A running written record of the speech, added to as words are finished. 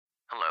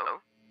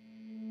Hello?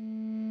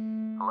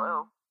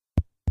 Hello?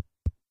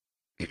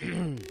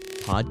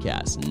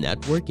 Podcast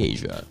Network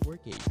Asia.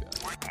 Stand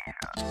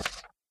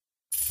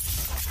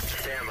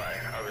by.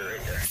 I'll be right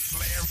there.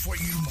 Flair for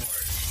humor.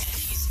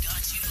 He's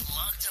got you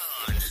locked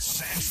on.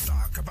 Sans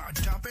talk about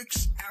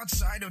topics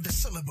outside of the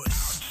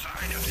syllabus.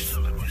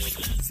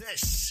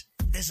 This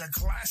is a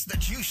class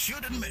that you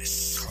shouldn't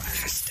miss.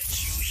 Class that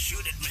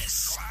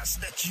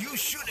you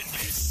shouldn't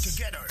miss.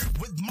 Together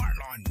with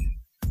Marlon,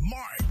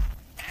 Mark,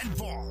 and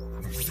Paul.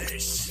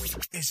 This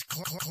is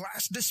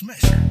Class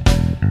Dismissed.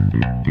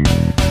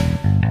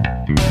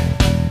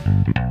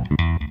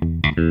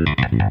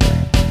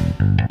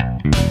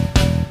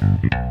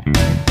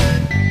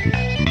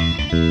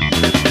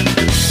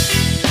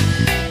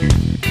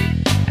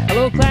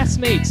 Hello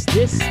classmates,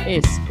 this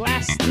is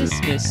Class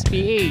Dismiss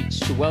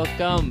PH.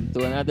 Welcome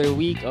to another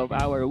week of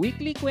our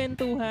weekly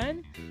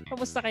kwentuhan.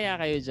 Kamusta kaya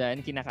kayo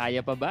dyan?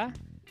 Kinakaya pa ba?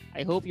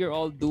 I hope you're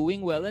all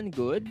doing well and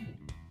good.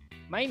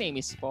 My name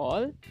is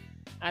Paul.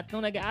 At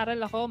nung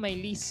nag-aaral ako, my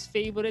least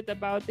favorite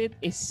about it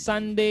is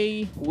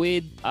Sunday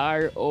with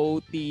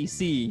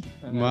ROTC.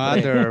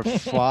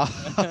 Motherfuck.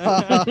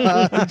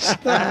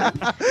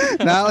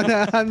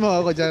 Naunahan mo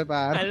ako dyan,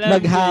 par.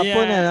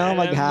 Maghapon, yan, ano? alam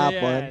Maghapon.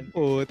 niyo yan.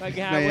 Put.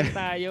 Maghapon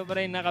tayo,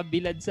 pre,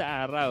 nakabilad sa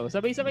araw.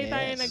 Sabay-sabay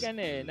tayo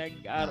Yes.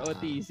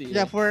 nag-ROTC.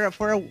 Yeah,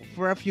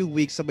 for a few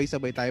weeks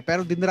sabay-sabay tayo.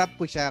 Pero dinrap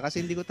ko siya kasi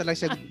hindi ko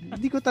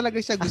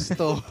talaga siya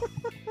gusto.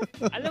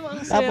 Alam mo,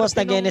 ang Tapos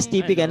swerte nung,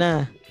 nag-NSTP ka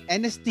na.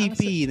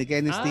 NSTP,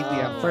 nag-NSTP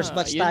ako. First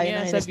batch yun tayo nga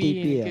ng sabihin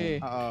NSTP, ko eh.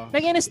 Oo.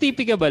 Nag-NSTP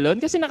ka ba, Lon?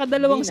 Kasi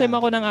nakadalawang Hindi sem na.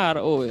 ako ng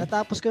RO eh.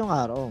 Natapos ko yung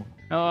araw.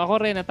 Oo, ako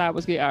rin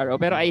natapos ko yung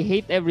RO. Pero I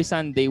hate every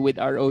Sunday with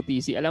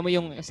ROTC. Alam mo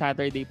yung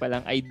Saturday pa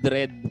lang, I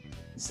dread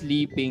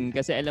sleeping.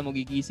 Kasi alam mo,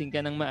 gigising ka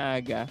ng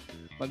maaga.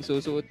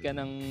 Magsusuot ka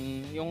ng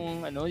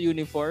yung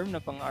uniform na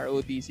pang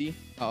ROTC.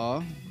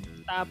 Oo.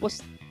 Tapos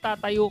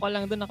tatayo ka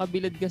lang doon,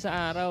 nakabilad ka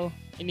sa araw.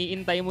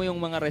 Iniintay mo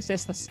yung mga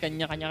recess, tapos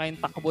kanya-kanya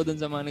kayong takbo doon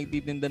sa mga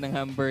nagtitinda ng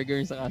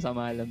hamburger saka sa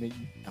malamig.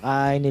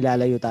 Saka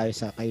nilalayo tayo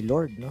sa kay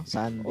Lord, no?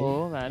 Sunday.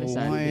 Oo, nga, Oo nga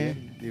Sunday.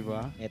 eh. Di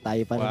ba? Eh,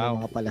 tayo pa Wow. ng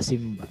mga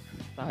palasimba.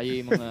 Tayo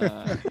yung mga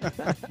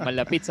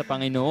malapit sa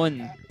Panginoon.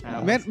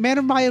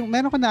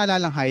 Meron ka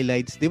naalalang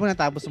highlights? Di mo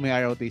natapos mo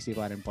yung ROTC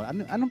pa rin po.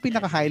 Anong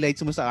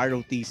pinaka-highlights mo sa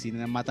ROTC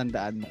na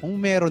matandaan mo? Kung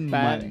meron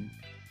man.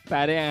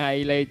 Pare, ang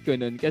highlight ko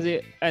nun. Kasi,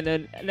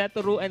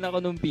 naturuan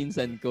ako nung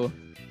pinsan ko.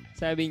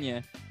 Sabi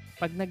niya,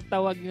 pag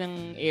nagtawag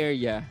ng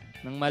area,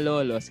 ng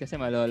malolos, kasi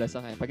malolos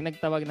ako. Pag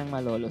nagtawag ng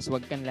malolos,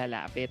 huwag kang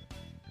lalapit.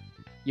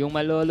 Yung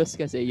malolos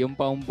kasi, yung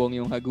paumbong,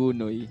 yung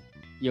hagunoy,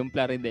 yung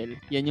plaridel,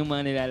 yan yung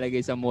mga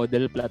nilalagay sa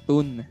model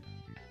platoon.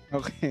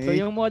 Okay. So,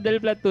 yung model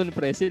platoon,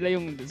 pre, sila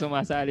yung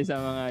sumasali sa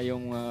mga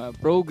yung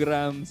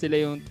program, sila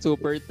yung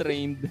super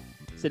trained,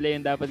 sila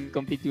yung dapat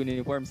complete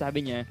uniform.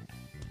 Sabi niya,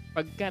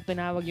 pagka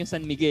tinawag yung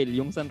San Miguel,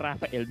 yung San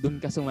Rafael, dun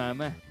ka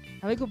sumama.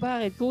 Sabi ko,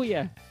 bakit,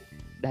 kuya?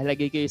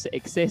 Lalagay kayo sa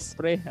excess,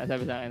 pre.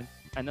 Sabi sa akin,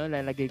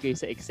 lalagay kayo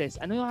sa excess.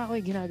 Ano yung ako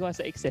yung ginagawa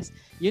sa excess?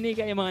 Yun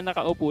yung mga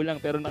nakaupo lang,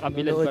 pero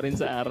nakabilad pa rin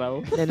sa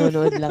araw.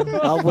 Nanonood lang.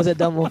 Ako sa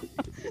damo.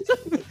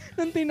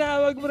 Nung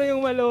tinawag, pre,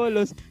 yung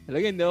malolos,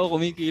 talaga hindi ako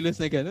kumikilos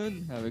na ganun.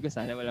 Sabi ko,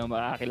 sana walang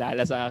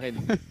makakilala sa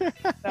akin.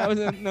 Tapos,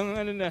 nung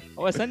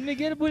San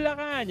Miguel,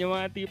 Bulacan. Yung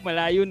mga tip,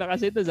 malayo na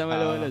kasi ito sa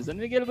malolos. San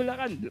Miguel,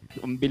 Bulacan.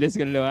 Ang bilis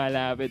kang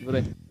lumalapit,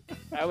 pre.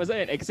 Tapos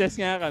ayun, excess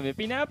nga kami.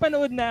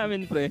 Pinapanood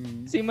namin, pre,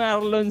 si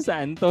Marlon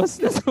Santos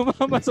na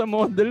sumama sa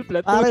model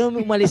platoon. Parang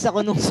umalis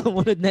ako nung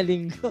sumunod na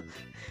linggo.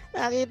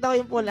 Nakita ko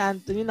yung Paul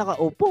Anthony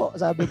nakaupo.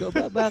 Sabi ko,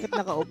 bakit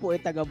nakaupo?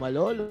 Taga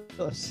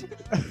Malolos.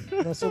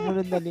 Nung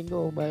sumunod na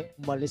linggo,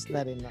 umalis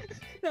na rin ako.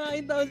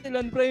 Nakita ko sila,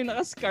 pre, yung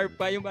naka-scarf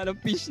pa, yung parang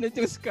fishnet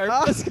yung scarf,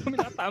 tapos kami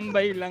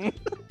nakatambay lang.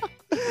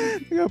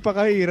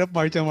 Napakahirap.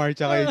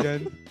 Marcha-marcha kayo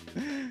dyan.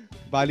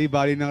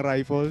 Bali-bali ng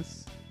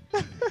rifles.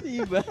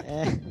 Diba?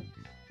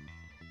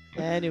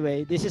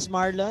 Anyway, this is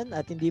Marlon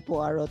at hindi po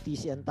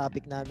ROTC ang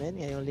topic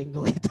namin ngayong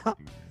linggo ito.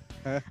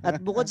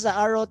 At bukod sa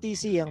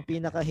ROTC, ang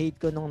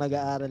pinaka-hate ko nung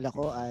nag-aaral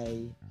ako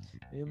ay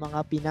yung mga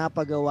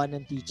pinapagawa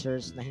ng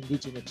teachers na hindi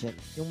chine-check.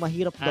 Yung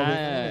mahirap gawin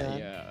yun.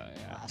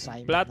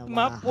 Assignment Plot na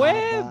map mahaba.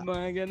 web,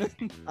 mga ganun.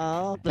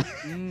 Oo.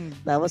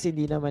 Tapos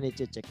hindi naman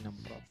i-check ng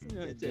prof.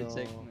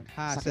 Check.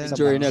 Hassle.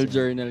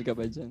 Journal ka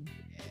ba dyan?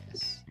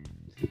 Yes.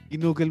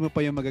 Ginugol mo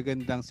pa yung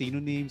magagandang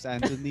synonyms,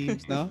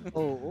 antonyms, no?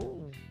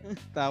 Oo.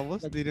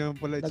 Tapos, di naman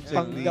pala check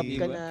Nagpanggap ni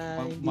ka na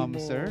hindi Ma'am mo,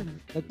 Sir.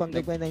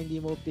 nagpanggap ka na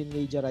hindi mo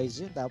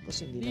pin-majorize yun.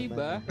 Tapos hindi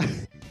Diba?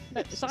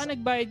 naman. Saka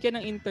nagbayad ka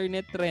ng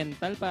internet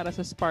rental para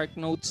sa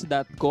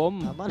sparknotes.com.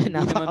 Tama na, Hindi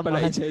naman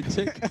pala napakamahal.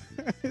 i-check.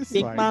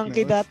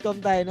 Pinkmonkey.com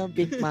tayo ng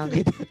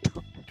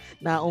pinkmonkey.com.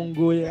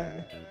 Naunggol.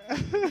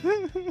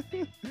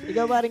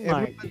 Ikaw ba rin,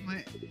 Mark?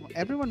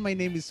 Everyone, my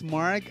name is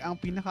Mark. Ang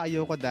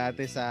pinakaayaw ko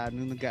dati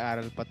nung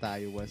nag-aaral pa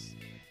tayo was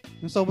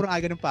yung sobrang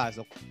aga ng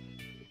pasok.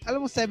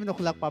 Alam mo, 7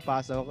 o'clock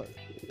papasok.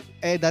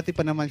 Dati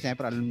pa naman,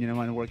 syempre, alam niyo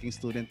naman, working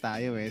student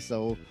tayo eh.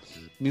 So,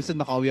 minsan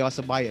makauwi ako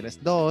sa bahay,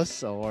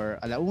 2:00 or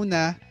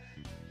 1:00.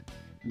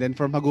 Then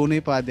from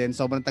Hagonoy pa, then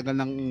sobrang tagal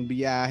ng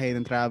biyahe,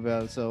 ng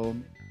travel. So,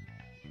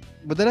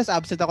 Madalas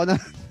absent ako na.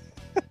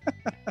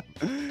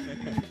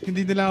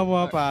 Hindi na lang ako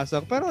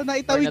pumapasok. Pero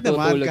naitawid Or naman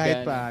natutulog kahit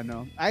yan. paano.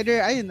 Either,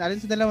 ayun, alin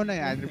sa dalawa na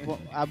yan. Either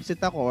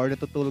absent ako or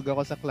natutulog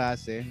ako sa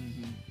klase.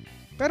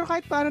 Pero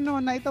kahit paano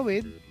naman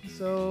naitawid.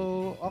 So,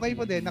 okay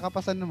po din.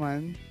 Nakapasan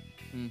naman.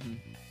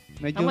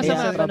 Medyo Ang masama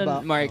Kaya- pa nun,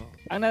 Baba. Mark,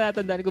 ang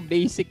natatandaan ko,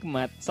 basic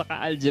math, saka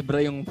algebra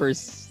yung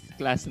first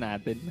class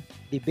natin.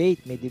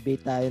 Debate. May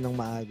debate tayo ng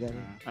maaga.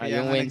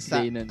 Yung nga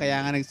Wednesday nun.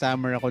 Kaya nga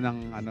nag-summer ako ng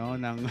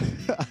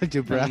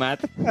algebra. Ng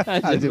math?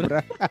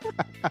 Algebra.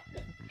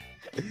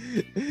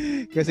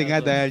 Kasi nga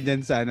dahil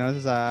dyan sa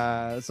sa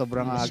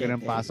sobrang aga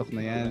ng pasok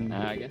na yan.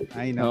 Aga.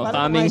 I No, know.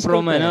 Parang coming high school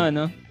from pa eh.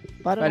 no?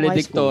 Paano nung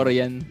high school?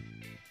 Valedictorian.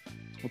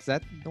 What's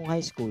that? Nung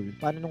high school.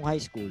 Paano nung high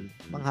school?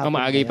 Panghapon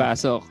Maaga ba yan?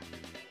 pasok.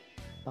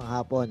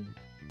 Panghapon.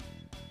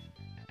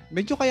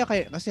 Medyo kaya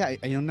kasi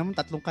ayun naman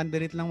 3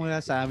 candidate lang mula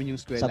sa amin yung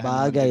eskwela. Sa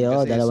bagay,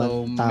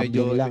 dalawang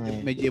tabling lang eh.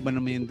 Medyo iba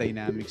naman yung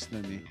dynamics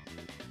nun eh.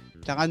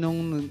 Tsaka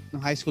nung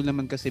high school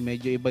naman kasi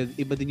medyo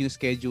iba din yung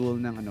schedule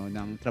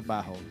ng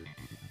trabaho.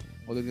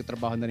 Although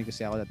nagtrabaho na rin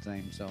kasi ako that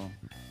time. So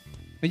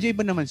medyo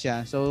iba naman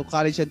siya. So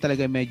college yan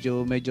talaga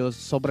medyo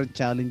sobrang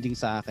challenging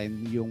sa akin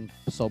yung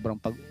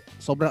sobrang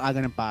aga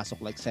ng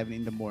pasok, like 7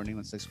 in the morning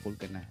once sa school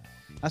ka na.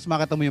 Tapos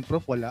makita mo yung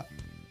prof, wala.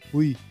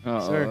 Uy,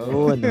 Oo. sir.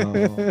 Oo, no.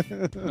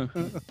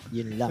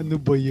 Yun lang.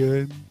 Ano ba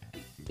yan?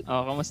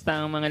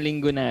 Kamusta ang mga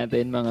linggo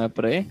natin, mga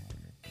pre?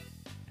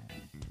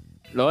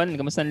 Lon,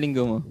 kamusta ang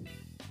linggo mo?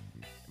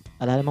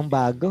 Wala namang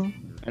bago.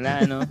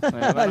 Wala, ano?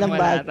 Walang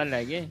Wala bag.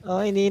 talaga eh.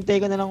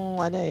 Iniintay ko na lang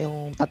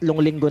yung 3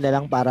 linggo na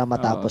lang para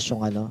matapos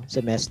yung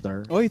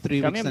semester. Oy,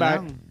 3 Kami weeks na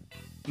back. lang.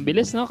 Ang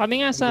bilis, no?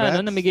 Kami nga sa,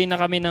 Congrats. namigay na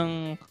kami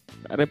ng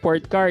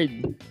report card.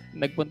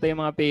 Nagpunta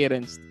yung mga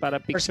parents para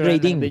picture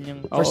grading. din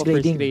yung First first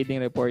grading. grading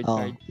report Oo.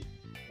 card.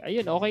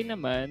 Ayun, okay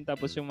naman.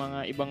 Tapos yung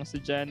mga ibang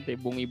estudyante,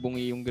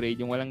 bungi-bungi yung grade.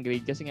 Yung walang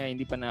grade kasi nga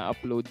hindi pa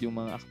na-upload yung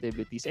mga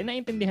activities.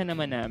 Naintindihan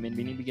naman namin.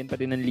 Binibigyan pa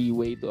rin ng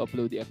leeway to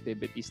upload the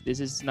activities. This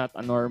is not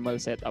a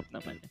normal setup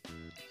naman.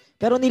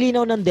 Pero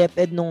nilinaw ng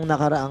DepEd nung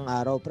nakaraang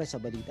araw, pre,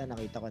 sa balita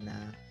nakita ko na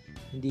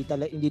hindi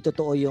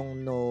totoo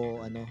yung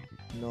no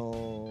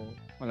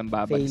Walang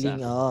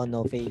babagsak. failing, no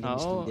failing Oo,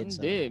 students.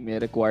 hindi.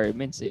 May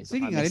requirements eh.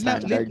 Sige Kami nga,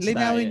 standards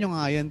linawin tayo. nyo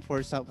nga yan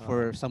for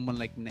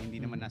someone like na hindi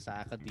naman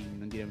nasa academe,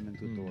 hindi naman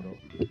nagtuturo.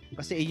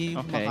 Kasi yun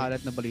yung Okay.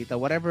 makalat na balita.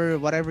 Whatever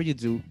you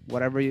do,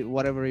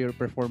 whatever your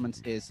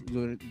performance is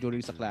during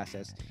sa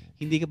classes,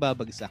 hindi ka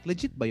babagsak.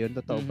 Legit ba yun?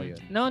 Totoo ba yun?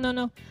 No.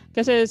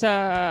 Kasi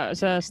sa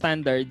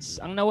standards,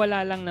 ang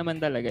nawala lang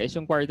naman talaga is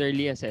yung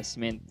quarterly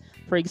assessment.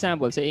 For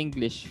example, sa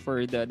English,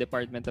 for the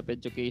Department of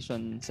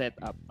Education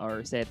setup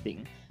or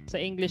setting, sa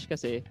English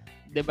kasi,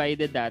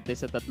 divided dati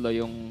sa 3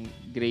 yung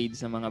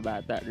grades ng mga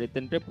bata.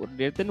 Written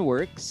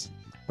works,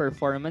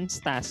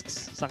 performance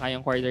tasks, saka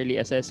yung quarterly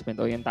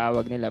assessment o yung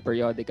tawag nila,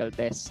 periodical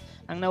test.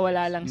 Ang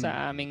nawala lang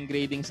sa aming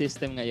grading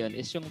system ngayon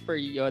is yung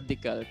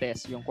periodical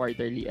test, yung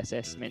quarterly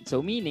assessment.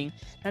 So meaning,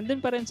 nandun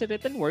pa rin sa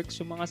written works,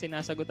 yung mga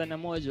sinasagutan na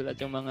module at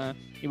yung mga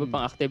iba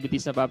pang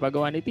activities na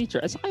papagawa ni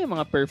teacher at saka yung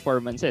mga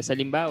performances.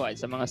 Halimbawa,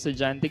 sa mga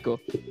estudyante ko,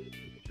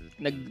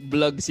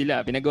 nag-vlog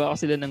sila. Pinagawa ko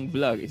sila ng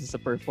vlog. Isa sa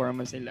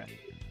performance nila.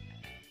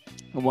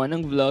 Gumawa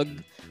ng vlog,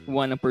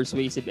 gumawa ng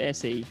persuasive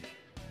essay,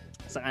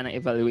 saka ng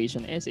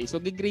evaluation essay. So,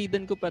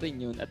 gigradean ko pa rin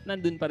yun at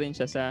nandun pa rin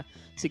siya sa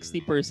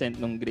 60%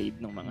 ng grade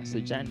ng mga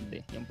estudyante.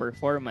 Yung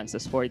performance,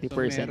 tas 40% yung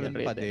meron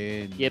pa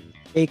written. din.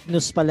 Fake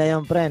news pala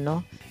yung pre,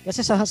 no?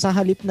 Kasi sa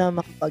halip na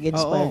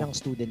makapag-inspire Oo. ng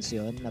students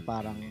yon na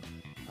parang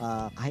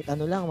kahit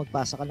ano lang,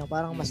 magpasa ka lang,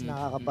 parang mas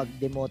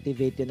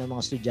nakakapag-demotivate yun ng mga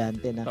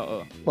estudyante na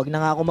Oo. wag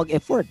na nga ako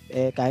mag-effort,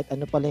 kahit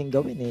ano pala yung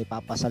gawin,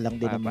 papasa lang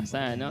din naman.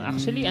 Papasa, no?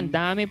 Actually, ang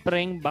dami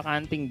preng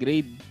bakanting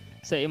grade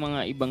sa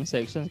mga ibang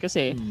sections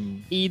kasi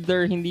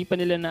either hindi pa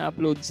nila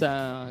na-upload sa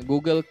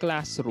Google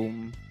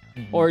Classroom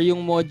or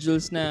yung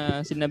modules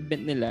na sinabit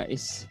nila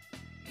is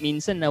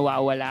minsan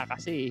nawawala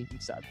kasi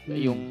sa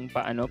yung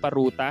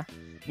paruta.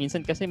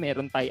 Minsan kasi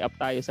meron tie-up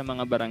tayo sa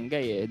mga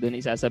barangay doon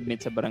isasubmit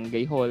sa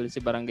barangay hall,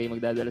 si barangay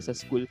magdadala sa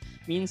school.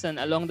 Minsan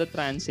along the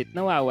transit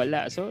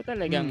nawawala. So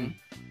talagang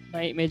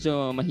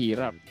medyo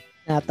mahirap.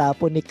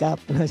 Natapon ni Cap.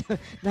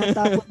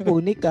 Natapon po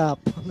ni Cap.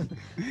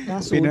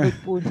 Nasulot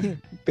po ni.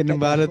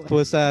 Pinambalot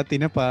po sa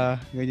tinapa,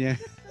 ganyan.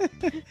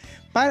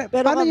 Pero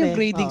paano kami, yung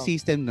grading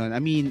system nun? I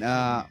mean,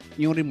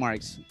 yung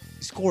remarks,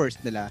 scores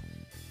nila.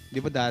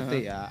 Di ba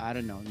dati, I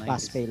don't know,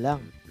 Pass-fail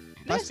lang.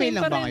 Pass-fail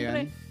lang ba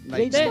ngayon?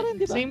 Grades pa rin,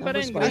 di ba? Same pa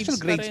rin. Numbers Actual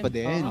grades pa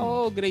din.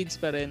 Oo, grades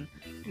pa rin.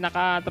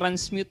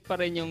 Naka-transmute pa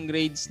rin yung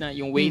grades na,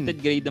 yung weighted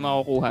grade na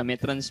makukuha, may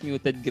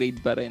transmuted grade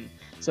pa rin.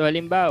 So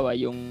halimbawa,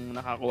 yung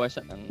nakakuha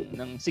siya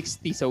ng 60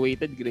 sa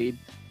weighted grade,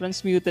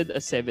 transmuted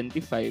as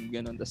 75,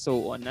 ganun,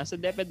 so on. Nasa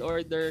DepEd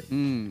Order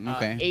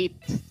 8,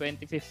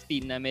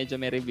 2015 na medyo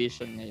may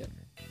revision ngayon.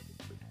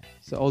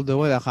 So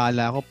although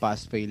akala ko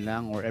pass-fail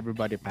lang or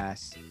everybody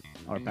pass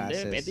or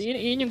passes.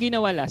 Yun yung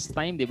ginawa last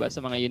time, di ba?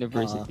 Sa mga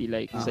university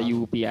like sa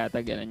UP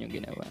yata, ganun yung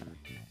ginawa.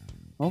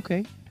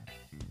 Okay.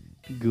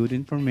 Good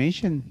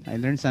information. I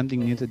learned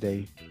something new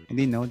today. I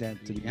didn't know that.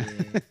 To be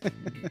honest.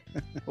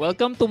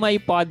 Welcome to my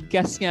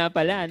podcast nga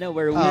pala, no,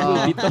 where we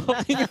will be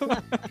talking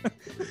about...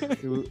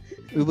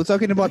 We were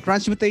talking about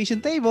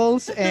transmutation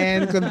tables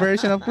and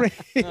conversion of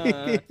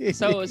grades.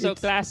 So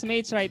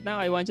classmates, right now,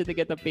 I want you to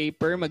get a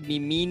paper.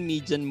 Magmi-mean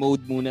median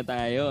mode muna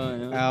tayo.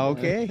 No?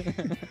 Okay.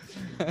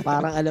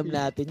 Parang alam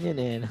natin yun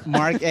eh.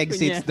 Mark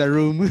exits the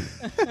room.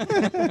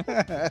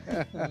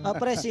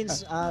 Pre,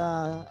 since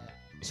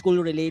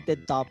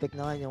school-related topic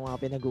naman yung mga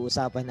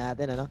pinag-uusapan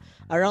natin, ano?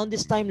 Around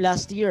this time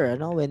last year,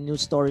 ano, when news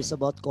stories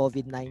about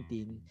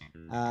COVID-19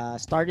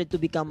 started to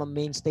become a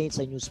mainstay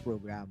sa news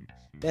program.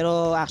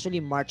 Pero actually,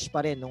 March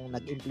pa rin nung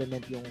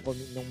nag-implement yung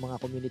mga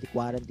community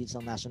quarantines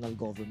ng national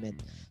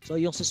government. So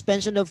yung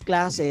suspension of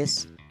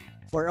classes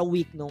for a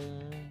week nung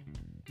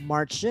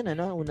March yun,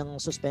 ano? Unang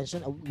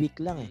suspension, a week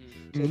lang eh.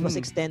 So it was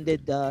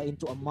extended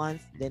into a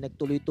month, then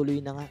nagtuloy-tuloy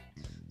na nga.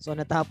 So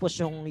natapos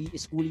yung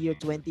school year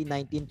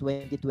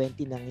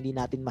 2019-2020 nang hindi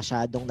natin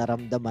masyadong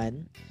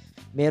naramdaman.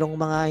 Merong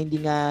mga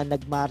hindi nga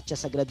nagmarcha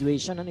sa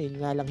graduation, ano, yun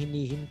nga lang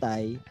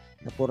hinihintay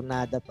na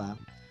pornada pa.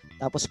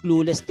 Tapos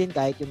clueless din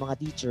kahit yung mga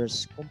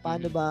teachers kung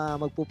paano ba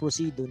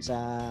magpo-proceed dun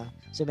sa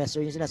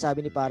semester. Yung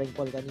sinasabi ni paring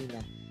Paul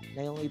kanina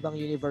na yung ibang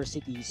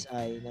universities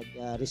ay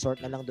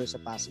nag-resort na lang doon sa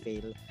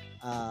pass-fail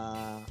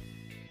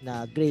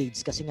na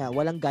grades kasi nga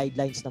walang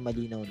guidelines na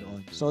malinaw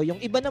noon. So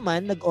yung iba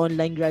naman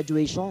nag-online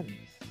graduation.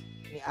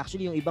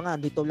 Actually, yung iba nga,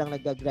 dito lang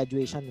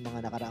nag-graduation ng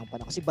mga nakaraang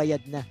panahon kasi bayad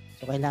na.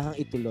 So, kailangang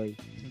ituloy.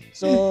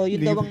 So,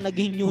 yun daw ang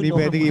naging new normal. Hindi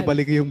pwedeng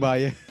ibalik yung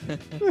bayad.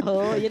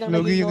 Oo, yun ang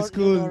naging yung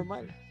school.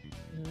 normal.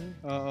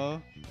 Oo.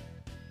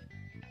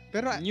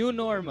 Pero, new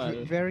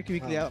normal. Very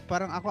quickly,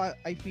 parang ako,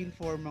 I feel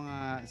for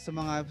sa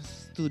mga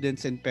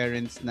students and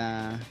parents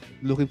na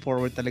looking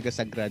forward talaga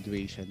sa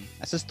graduation.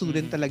 As a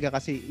student talaga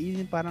kasi,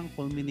 yun yung parang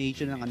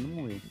culmination ng ano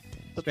mo eh.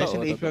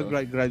 Especially if you're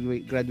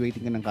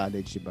graduating ka ng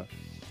college, diba?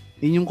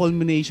 Yun yung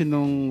culmination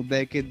ng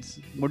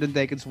more than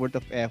decades worth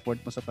of effort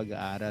mo sa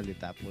pag-aaral.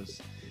 Tapos,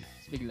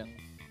 biglang.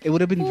 It would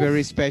have been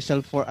very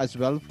special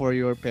for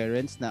your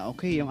parents na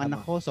okay, yung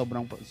anak ko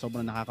sobrang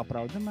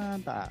nakaka-proud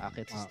naman,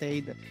 aakit sa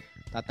state,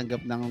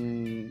 tatanggap ng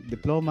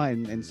diploma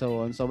and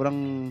so on.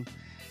 Sobrang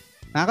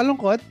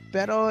nakakalungkot,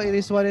 pero it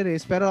is what it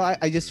is. Pero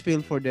I just feel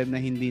for them na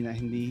hindi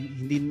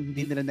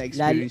nila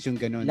na-experience yung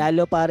ganun.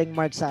 Lalo paring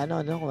Mark sa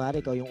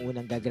kumari ikaw yung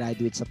unang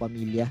gagraduate sa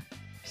pamilya.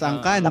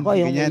 Sangkan, ako,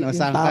 ganyan, o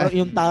sangkan.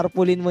 Yung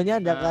tarpaulin mo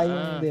niyan,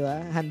 yung, di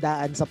ba,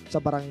 handaan sa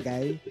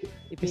barangay.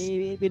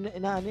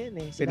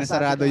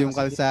 Pinasarado yung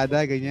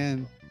kalsada,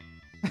 ganyan.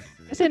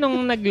 Kasi nung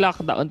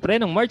nag-lockdown,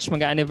 nung March,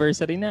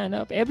 mag-anniversary na,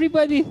 no?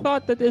 Everybody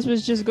thought that this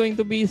was just going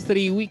to be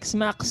 3 weeks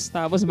max,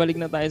 tapos balik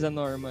na tayo sa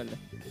normal.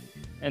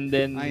 And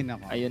then,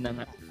 ayun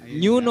na nga.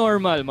 New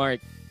normal, Mark.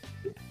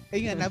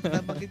 Ayun nga,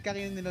 nabanggit ka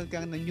kayo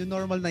na new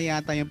normal na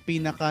yata yung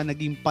pinaka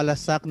naging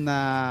palasak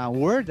na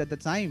word at the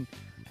time.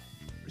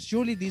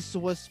 Surely this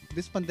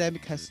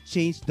pandemic has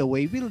changed the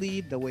way we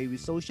live, the way we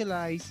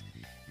socialize,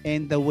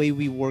 and the way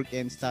we work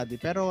and study.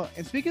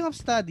 And speaking of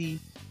study,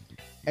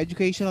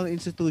 educational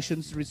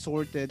institutions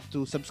resorted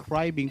to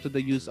subscribing to the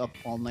use of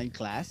online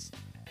class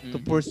to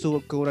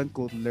pursue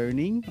quote-unquote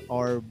learning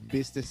or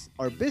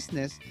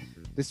business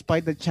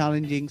despite the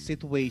challenging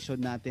situation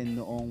natin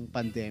noong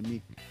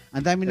pandemic.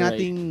 Ang dami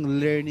nating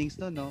learnings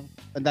no?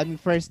 Ang daming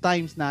first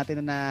times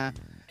natin na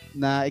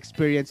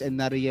experience and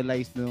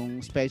na-realize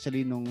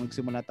especially nung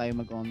nagsimula tayo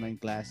mag-online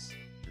class.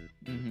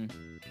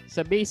 Sa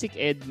basic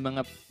ed,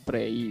 mga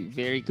pre,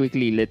 very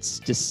quickly,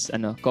 let's just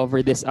cover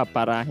this up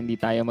para hindi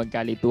tayo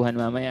magkalituhan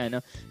mamaya.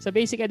 No? Sa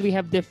basic ed, we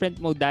have different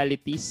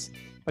modalities.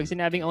 Pag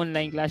sinabing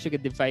online class, you can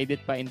divide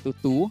it pa into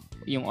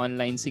 2. Yung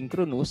online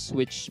synchronous,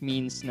 which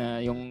means na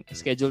yung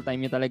schedule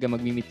time nyo talaga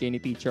mag-meet kayo ni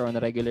teacher on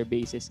a regular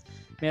basis.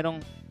 Merong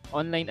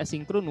online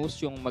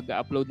asynchronous, yung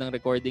mag-upload ng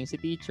recording si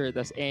teacher,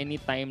 tas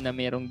anytime na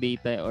merong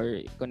data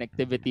or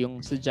connectivity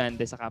yung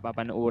estudyante sa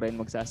kapapanoorin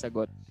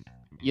magsasagot.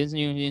 Yun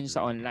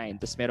sa online.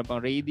 Tas meron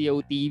pang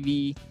radio,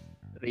 TV,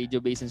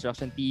 radio-based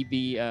instruction,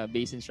 TV,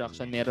 based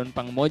instruction. Meron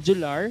pang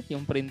modular,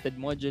 yung printed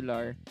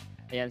modular.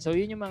 Ayan, so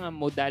yun yung mga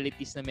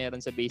modalities na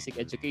meron sa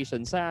basic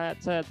education sa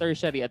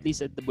tertiary, at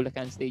least at the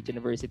Bulacan State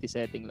University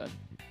setting lang.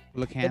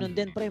 Ganun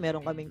din pre,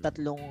 meron kaming 3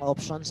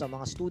 options sa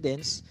mga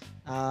students.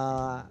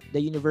 The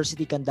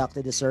university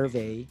conducted a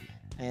survey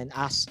and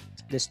asked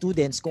the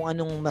students kung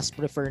anong mas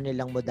prefer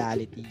nilang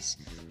modalities.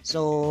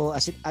 So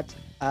as it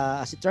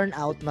turned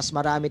out, mas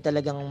marami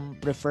talagang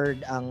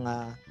preferred ang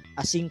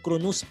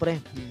asynchronous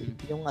pre.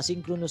 Yung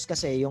asynchronous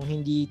kasi yung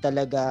hindi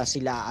talaga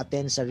sila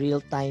attend sa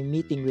real-time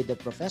meeting with the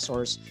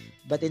professors,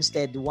 but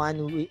instead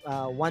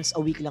once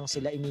a week lang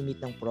sila imi-meet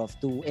ng prof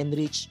to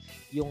enrich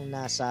yung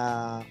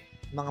nasa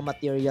mga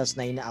materials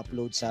na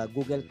ina-upload sa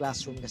Google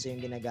Classroom kasi yung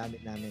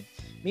ginagamit namin.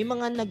 May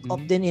mga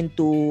nag-opt din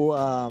into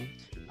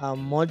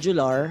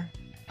modular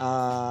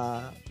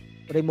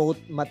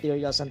remote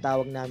materials ang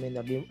tawag namin,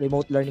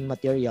 remote learning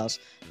materials.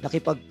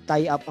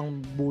 Nakipag-tie up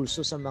ang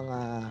bulso sa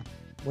mga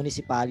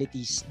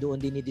municipalities, doon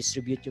din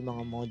i-distribute yung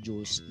mga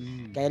modules.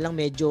 Mm. Kaya lang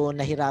medyo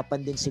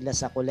nahirapan din sila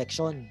sa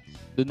collection.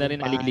 Doon na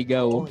rin Kung paano,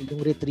 aliligaw.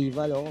 yung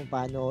retrieval, kung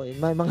paano,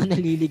 may mga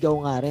naliligaw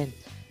nga rin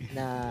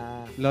na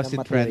Lost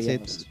na in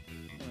transit. materials.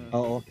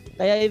 Oo.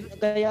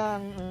 Kaya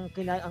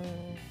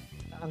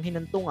ang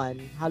hinantungan,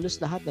 halos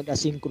lahat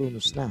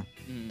nag-asynchronous na.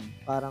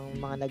 Parang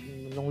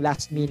nung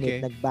last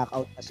minute, Okay. nag-back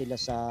out na sila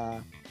sa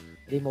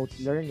remote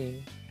learning,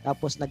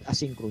 tapos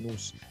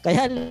nag-asynchronous.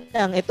 Kaya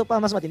lang, ito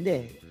pa mas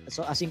matindi.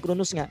 So,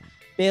 asynchronous nga.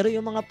 Pero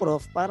yung mga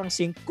prof, parang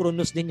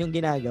synchronous din yung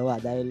ginagawa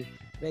dahil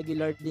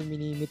regular din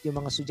minimit yung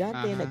mga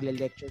estudyante, Aha.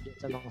 nagle-lecture din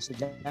sa mga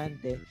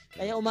estudyante.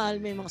 Kaya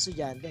umaalma yung mga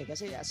estudyante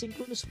kasi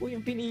asynchronous po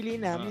yung pinili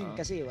namin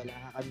kasi wala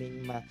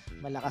kaming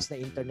malakas na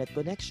internet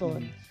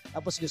connection.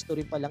 Tapos gusto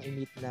rin palang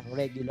i-meet ng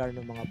regular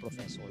ng mga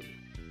professor.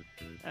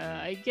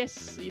 I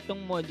guess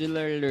itong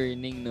modular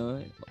learning, no,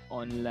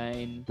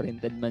 online,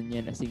 printed man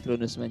yan,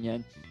 asynchronous man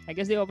yan. I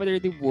guess the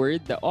operative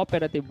word that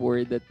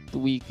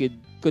we could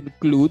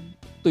conclude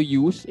to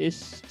use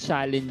is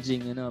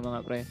challenging,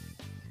 mga pre.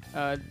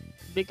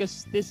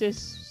 Because this is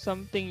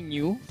something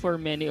new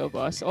for many of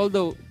us.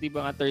 Although, di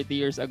ba nga 30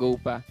 years ago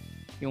pa,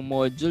 yung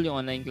module,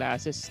 yung online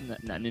classes, na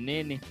ano na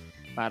yan eh.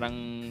 Parang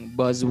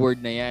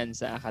buzzword na yan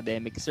sa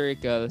academic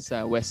circle,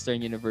 sa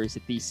Western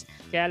universities.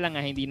 Kaya lang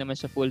nga, hindi naman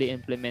siya fully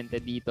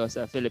implemented dito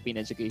sa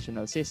Philippine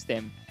educational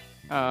system.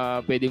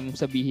 Pwede mong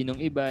sabihin ng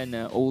iba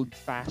na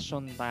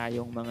old-fashioned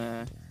tayong mga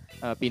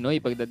Pinoy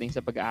pagdating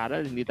sa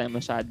pag-aaral. Hindi tayo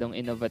masyadong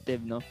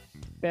innovative, no?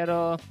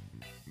 Pero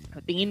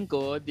tingin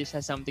ko, this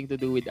has something to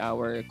do with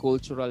our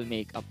cultural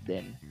makeup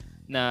din.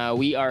 Na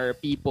we are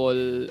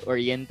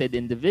people-oriented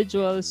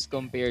individuals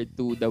compared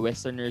to the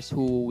Westerners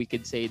who we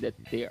could say that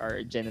they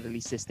are generally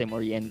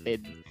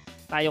system-oriented.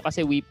 Tayo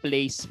kasi we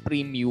place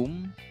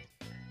premium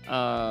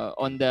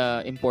on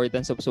the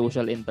importance of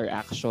social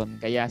interaction.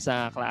 Kaya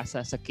sa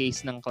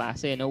case ng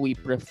klase, we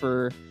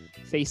prefer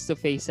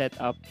face-to-face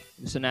setup.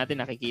 Gusto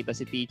natin nakikita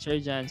si teacher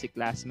dyan, si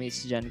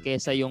classmates dyan,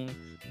 kesa yung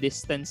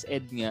distance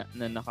ed nga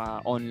na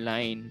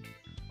naka-online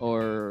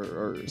or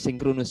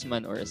synchronous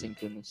man or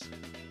asynchronous.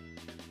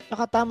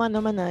 Nakatama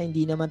naman na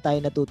hindi naman tayo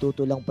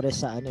natututo lang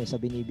sa sa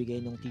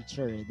binibigay ng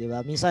teacher, 'di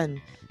ba? Minsan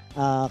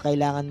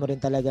kailangan mo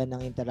rin talaga ng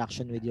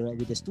interaction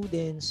with the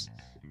students,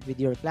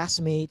 with your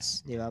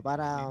classmates, 'di ba?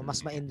 Para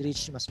mas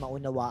ma-enrich, mas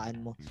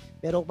maunawaan mo.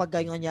 Pero pag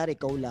nangyari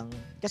ikaw lang,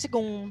 kasi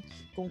kung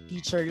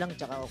teacher lang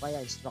tsaka o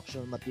kaya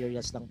instructional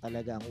materials lang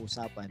talaga ang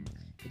usapan,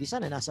 hindi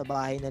sana nasa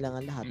bahay na lang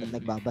ang lahat at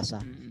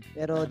nagbabasa.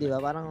 Pero 'di ba,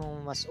 parang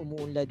mas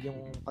umuunlad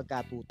yung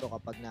pagkatuto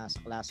kapag nasa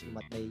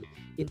classroom at may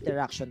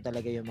interaction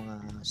talaga yung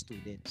mga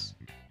students.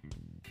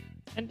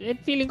 And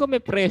feeling ko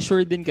may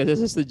pressure din kasi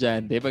sa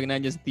estudyante pag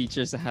nandiyan sa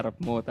teacher sa harap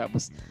mo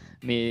tapos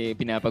may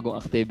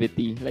pinapagong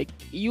activity. Like,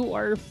 you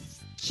are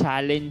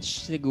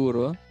challenged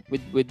siguro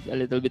with a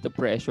little bit of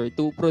pressure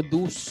to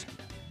produce.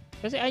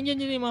 Kasi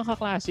andyan yun yung mga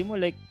kaklase mo.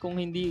 Like, kung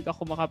hindi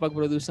ako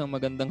makapag-produce ng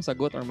magandang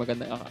sagot or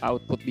magandang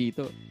output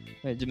dito,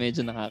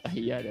 medyo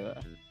nakakahiya, di ba?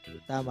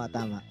 Tama.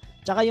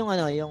 Tsaka yung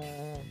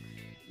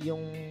yung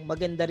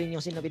maganda rin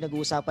yung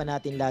pinag-uusapan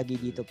natin lagi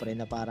dito pre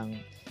na parang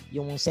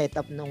yung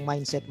setup ng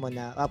mindset mo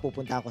na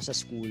pupunta ako sa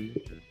school,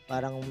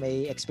 parang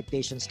may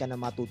expectations ka na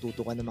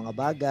matututo ka ng mga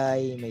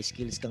bagay, may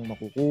skills kang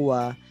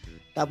makukuha.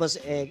 Tapos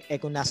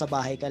kung nasa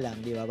bahay ka lang,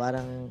 di ba?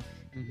 Parang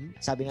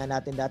sabi nga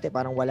natin dati,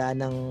 parang wala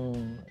nang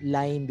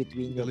line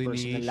between your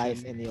personal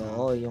life and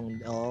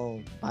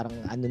parang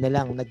na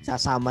lang,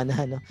 nagsasama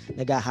na,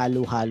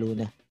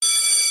 naghahalo-halo na.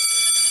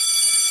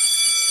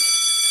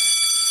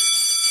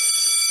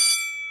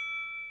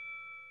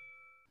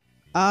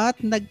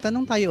 At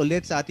nagtanong tayo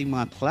ulit sa ating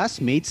mga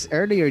classmates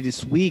earlier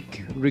this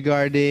week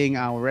regarding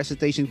our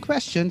recitation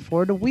question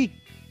for the week.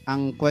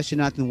 Ang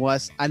question natin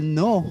was,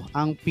 ano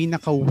ang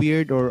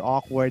pinaka-weird or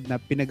awkward na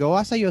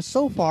pinagawa sa'yo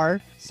so far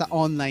sa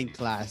online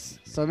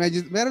class? So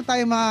meron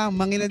tayong mga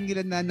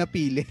mangilan-ngilan na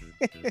napili.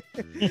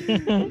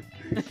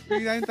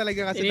 Yun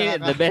talaga kasi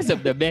the best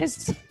of the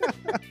best.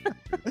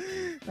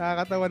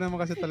 Nakakatawa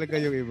naman kasi talaga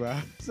yung iba.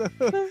 So,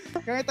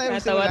 kaya tayo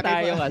natawa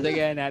tayo kasi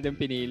kaya natin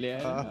pinili.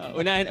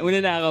 Una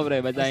na ako,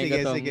 pre. Basahin ko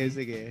tong...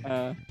 Sige.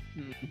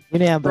 Yun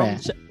yan, pre.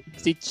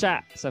 Si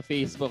Cha sa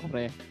Facebook,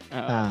 pre.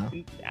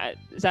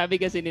 Sabi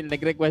kasi nila,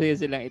 nag-request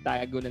kasi silang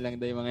itago na lang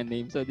daw yung mga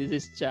names. So, this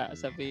is Cha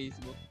sa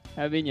Facebook.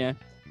 Sabi niya,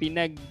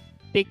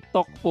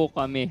 pinag-TikTok po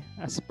kami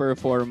as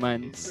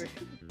performance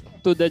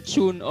to the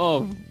tune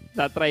of,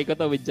 tatry ko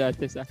to with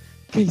Justice,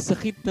 kay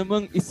sakit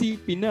namang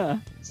isipin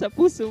na sa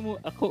puso mo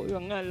ako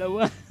yung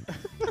ngalawa.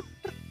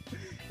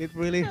 It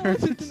really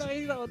hurts.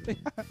 Nakita ko to.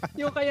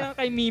 Yung kaya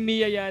kay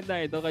Mimiya yata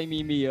ito, kay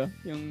Mimiya.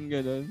 Yung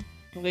gano'n.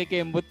 Yung kay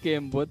Kembot,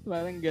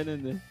 parang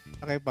gano'n eh.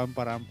 Okay, pam.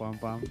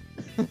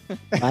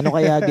 Paano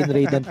kaya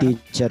ginrate ng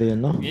teacher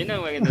yun, no? Yun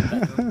ang maganda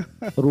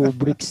tanong.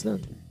 Rubrics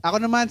nun. Ako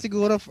naman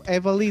siguro,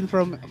 Evelyn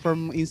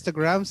from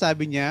Instagram,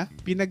 sabi niya,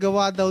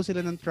 pinagawa daw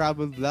sila ng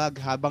travel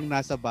vlog habang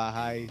nasa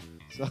bahay.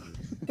 So,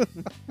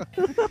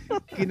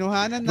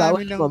 kinuhanan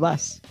namin ng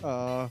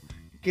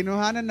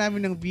kinuhanan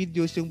namin ng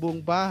videos yung buong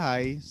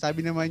bahay.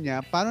 Sabi naman niya,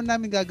 paano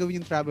namin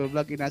gagawin yung travel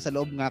vlog? Nasa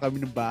loob nga kami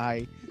ng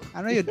bahay.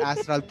 Ano yun?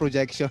 Astral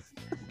projection.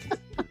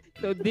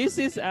 So this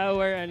is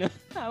our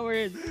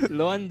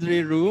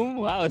laundry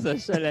room. Wow,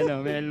 social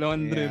may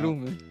laundry Yeah.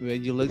 room.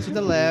 When you look to the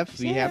left,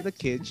 we have the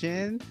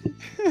kitchen.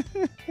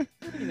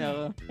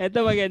 Nako.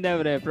 Ito maganda,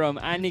 pre. From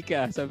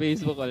Anika sa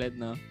Facebook ulit,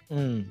 no?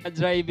 A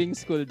driving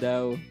school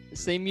daw.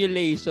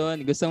 Simulation.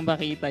 Gustong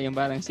makita yung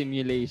parang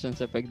simulation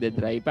sa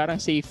pagdadrive.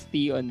 Parang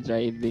safety on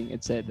driving,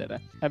 etc.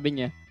 Sabi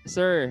niya,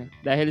 Sir,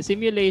 dahil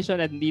simulation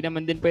at hindi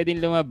naman din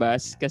pwedeng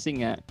lumabas kasi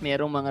nga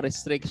merong mga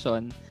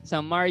restriction, sa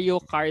Mario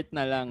Kart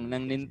na lang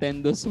ng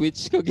Nintendo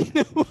Switch ko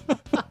ginawa.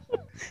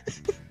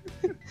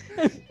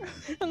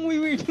 Ang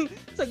weird yung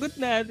sagot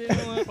natin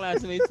ng mga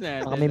classmates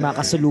natin. Baka may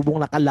makasalubong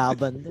na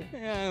kalaban.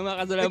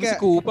 Makasalubong si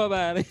Koopa,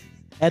 pare.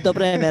 Eto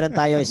pre, meron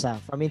tayo isa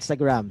from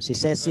Instagram. Si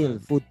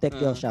Cecil, food tech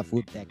daw siya,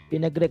 food tech.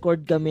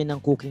 Pinag-record kami ng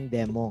cooking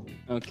demo.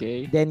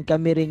 Okay. Then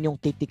kami rin yung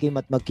titikim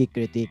at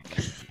magkikritik.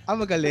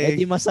 Magaling.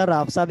 Di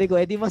masarap. Sabi ko,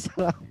 di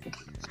masarap.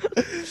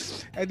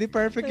 Di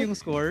perfect yung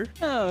score.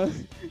 Oh,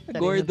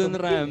 Gordon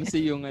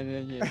Ramsay yung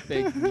niya,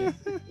 peg niya.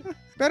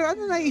 Pero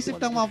ano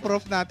naisip ng mga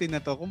prof natin na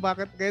to? Kung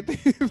bakit ganito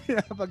yung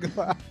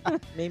pinapagawa?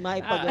 May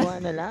maipagawa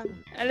na lang.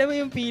 Alam mo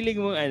yung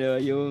feeling mo,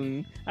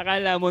 yung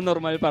akala mo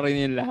normal pa rin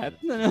yung lahat.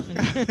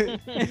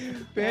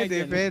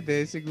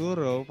 Pwede,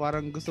 siguro.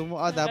 Parang gusto mo,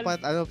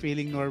 dapat,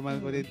 feeling normal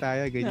pa din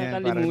tayo,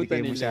 ganyan. Parang hindi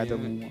kayo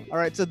masyadong...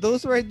 Alright, so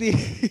those were the...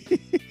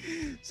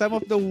 some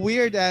of the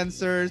weird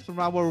answers from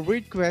our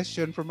weird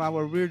question, from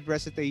our weird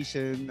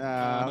recitation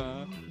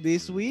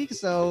this week.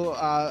 So,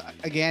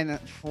 again,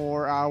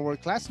 for our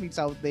classmates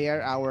out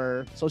there,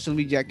 our social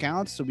media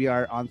accounts, so we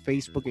are on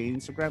Facebook and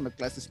Instagram at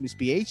Class Dismissed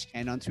PH,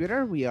 and on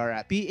Twitter, we are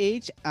at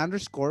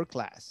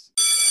PH_class.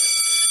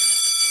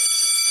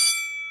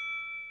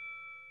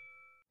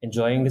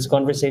 Enjoying this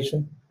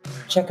conversation?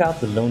 Check out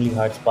the Lonely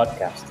Hearts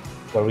podcast,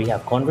 where we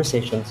have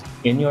conversations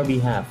in your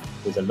behalf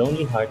with the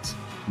lonely hearts,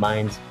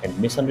 minds, and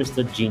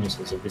misunderstood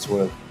geniuses of this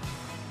world.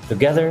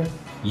 Together,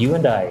 you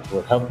and I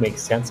will help make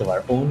sense of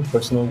our own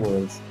personal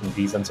worlds in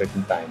these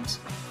uncertain times.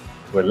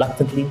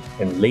 Reluctantly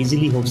and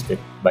lazily hosted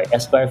by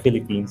Esquire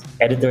Philippines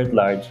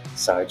Editor-at-Large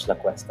Sarge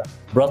Lacuesta.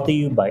 Brought to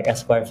you by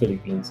Esquire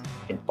Philippines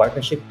in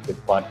partnership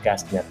with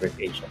Podcast Network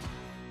Asia.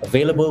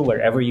 Available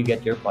wherever you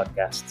get your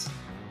podcasts.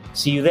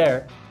 See you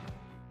there!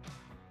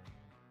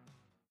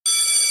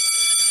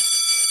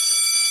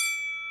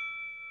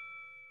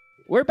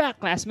 We're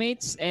back,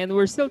 classmates, and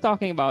we're still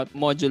talking about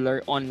modular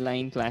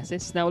online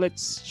classes. Now,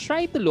 let's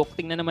try to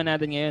tingnan naman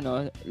natin ngayon,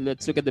 no?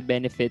 Let's look at the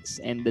benefits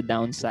and the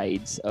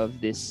downsides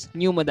of this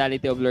new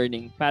modality of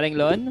learning. Parang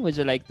Lon, would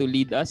you like to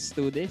lead us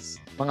to this?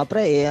 Mga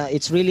pre,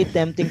 it's really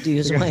tempting to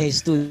use my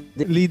student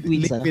Lead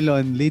tweets.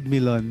 Lead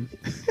me, Lon.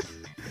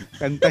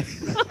 Kanta.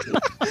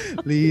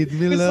 Lead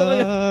me,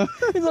 Lon.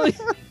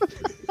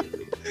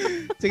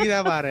 Sige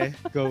na, pare.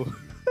 Go.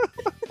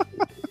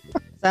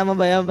 Sama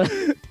ba yan, pre?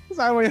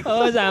 Sama yun.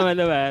 Oo, sama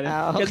naman.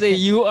 Okay. Kasi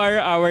you are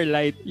our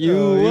light.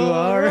 You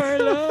are our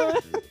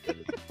light.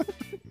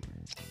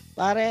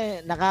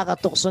 Pare,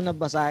 nakakatukso na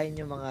basahin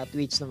yung mga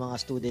tweets ng mga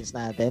students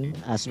natin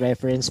as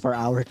reference for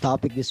our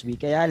topic this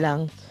week. Kaya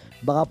lang,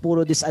 baka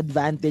puro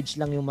disadvantage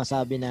lang yung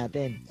masabi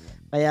natin.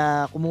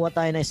 Kaya kumuha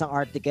tayo ng isang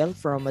article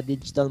from a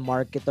digital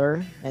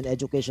marketer and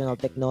educational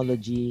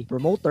technology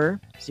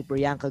promoter, si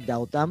Priyanka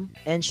Gautam,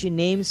 and she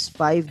names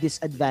 5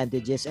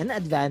 disadvantages and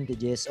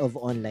advantages of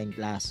online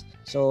class.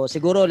 So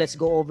siguro let's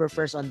go over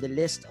first on the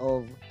list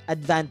of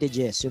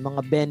advantages, yung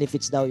mga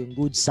benefits daw, yung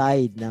good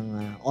side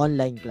ng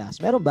online class.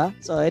 Meron ba?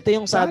 So ito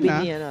yung sabi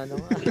niya,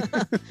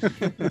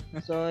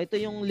 So ito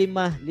yung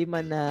lima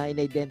na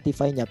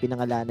in-identify niya,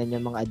 pinangalanan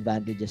niya mga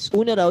advantages.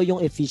 Una raw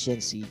yung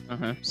efficiency.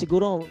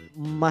 Siguro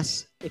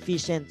mas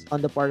efficient on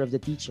the part of the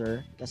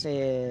teacher kasi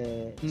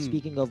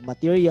speaking of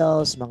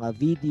materials, mga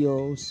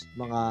videos,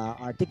 mga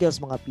articles,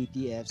 mga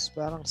PDFs,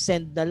 parang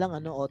send na lang,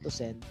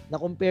 auto-send,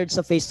 na compared sa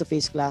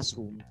face-to-face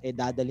classroom,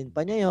 dadalin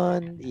pa niya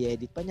yon,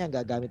 i-edit pa niya,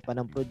 gagamit pa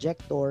ng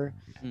projector.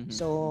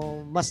 So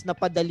mas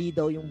napadali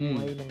daw yung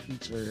buhay ng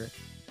teacher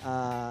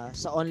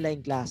sa online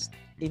class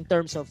in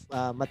terms of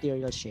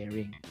material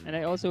sharing. And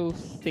I also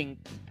think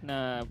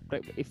na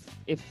if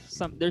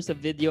there's a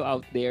video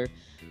out there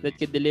that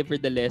can deliver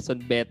the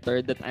lesson better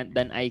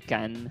than I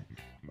can,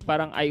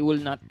 parang I will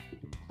not,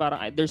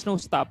 there's no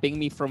stopping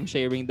me from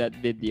sharing that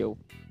video.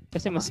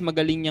 Kasi mas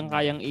magaling niyang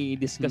kayang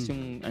i-discuss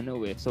yung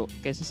So,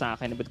 kaysa sa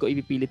akin, ba't ko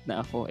ipipilit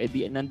na ako?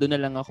 Nandun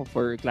na lang ako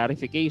for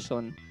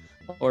clarification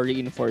or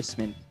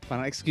reinforcement.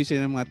 Parang excuse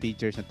yun ng mga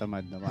teachers na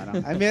tamad na parang,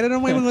 meron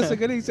naman yung mga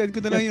sagaling, send ko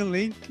na lang yung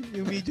link,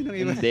 yung video ng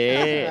iba. Hindi.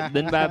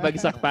 Doon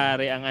babagsak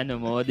pare ang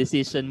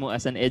decision mo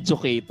as an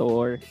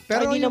educator.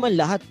 Pero hindi naman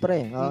lahat,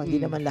 pre.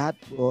 Hindi naman lahat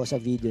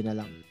sa video na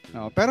lang.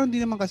 Pero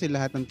hindi naman kasi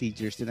lahat ng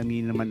teachers din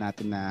aminin naman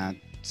natin na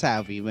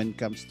savvy when it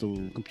comes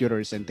to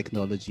computers and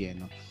technology.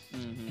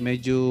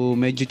 Medyo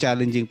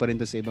challenging pa rin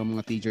to sa ibang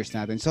mga teachers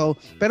natin. So,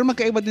 pero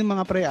magkaiba din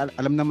mga pre,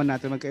 alam naman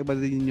natin, magkaiba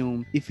din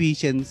yung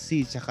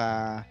efficiency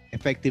tsaka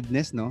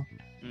effectiveness, no?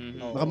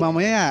 Mhm. Baka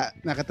mamaya,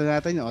 nakita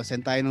natin,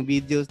 send tayo ng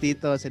videos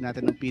dito, send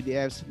natin ng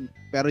PDFs.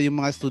 Pero yung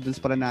mga students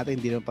pala natin,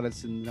 hindi naman pala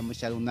sila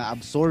masyadong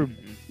na-absorb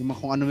yung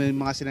kung ano yung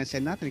mga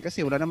sinasend natin.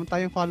 Kasi wala naman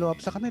tayong follow-up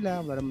sa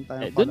kanila. Wala naman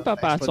tayong Doon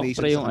follow-up papasok explanation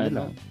pre sa yung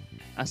kanila.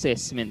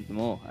 assessment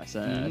mo as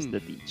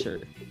the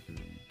teacher.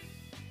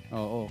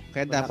 Oo.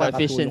 Kaya Kung dapat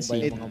efficiency. nakakatulong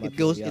ba yung mga it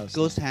materials,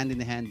 goes no? hand in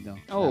hand, no?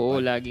 Oo,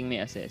 Dapat. laging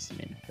may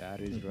assessment.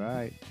 That is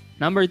right.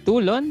 Number 2,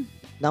 Lon?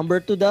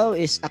 Number 2 daw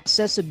is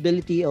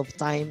accessibility of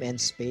time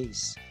and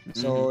space.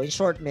 So, in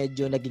short,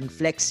 medyo naging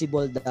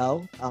flexible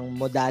daw ang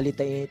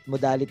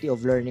modality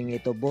of learning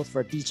ito both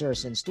for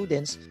teachers and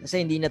students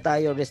kasi hindi na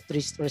tayo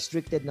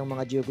restricted ng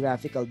mga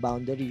geographical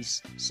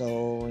boundaries. So,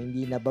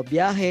 hindi na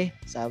babiyahe,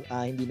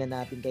 hindi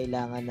na natin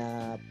kailangan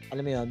na,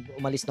 alam mo yun,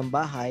 umalis ng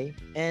bahay.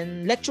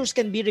 And lectures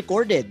can be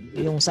recorded,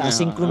 yung sa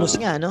asynchronous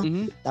nga, no?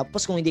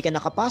 Tapos kung hindi ka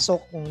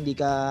nakapasok, kung hindi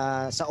ka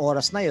sa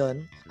oras na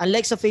yon,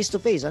 unlike sa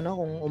face-to-face,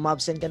 kung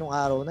umabsent ka nung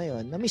araw na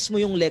yon, na-miss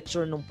mo yung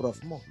lecture ng prof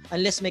mo.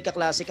 Unless may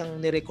kaklase kang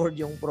ni-record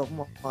yung prof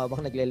mo habang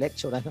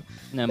nagle-lecture,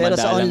 Na Pero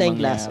sa madalang online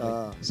class,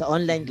 mangyari. sa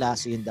online class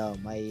yun daw,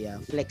 may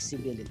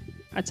flexibility.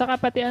 At saka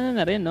pati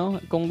na rin,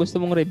 no? Kung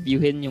gusto mong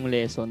reviewin yung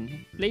lesson,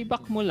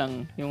 playback mo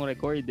lang yung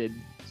recorded.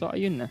 So,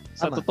 ayun na.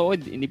 Sa Tama. totoo,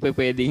 hindi pa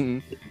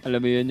pwedeng, alam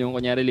mo yun, yung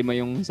kunyari 5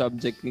 yung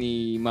subject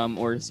ni ma'am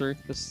or sir,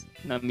 tapos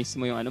na-miss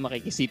mo yung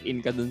makikisit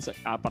in ka dun sa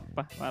 4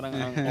 pa. Parang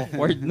ang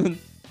awkward nun.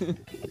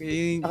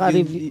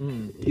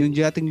 Yung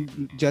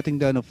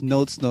jotting down of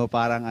notes, no,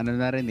 parang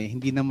na rin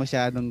hindi na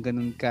masyadong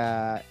ganun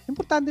ka,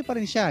 importante pa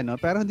rin siya, no,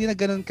 pero hindi na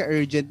ganun ka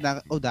urgent na,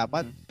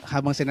 dapat,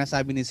 habang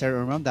sinasabi ni sir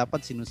or ma'am,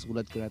 dapat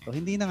sinusulat ko na to.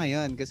 Hindi na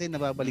ngayon, kasi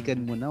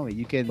nababalikan mo na,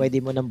 Pwede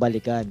mo nang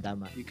balikan,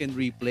 tama. You can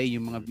replay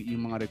yung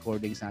mga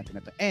recordings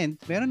natin na to. And,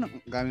 meron,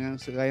 kaya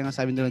nga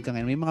sabi nila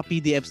ngayon, may mga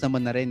PDFs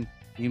naman na rin.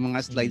 May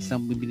mga slides na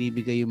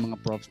binibigay yung mga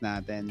profs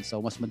natin.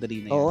 So, mas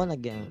madali na yun. Oo,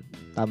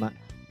 tama.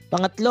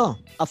 Pangatlo,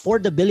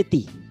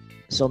 affordability.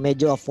 So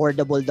medyo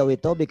affordable daw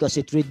ito because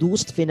it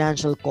reduced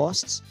financial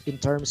costs in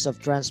terms of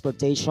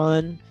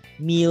transportation,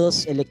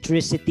 meals,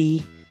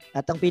 electricity,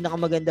 at ang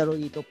pinakamaganda ro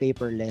dito,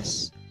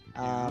 paperless.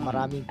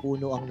 Maraming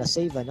puno ang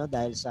na-save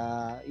dahil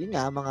sa yun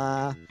nga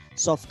mga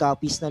soft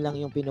copies na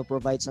lang yung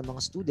pinoprovide sa mga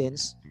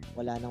students,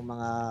 wala nang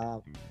mga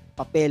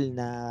papel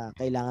na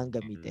kailangan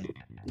gamitin.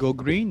 Go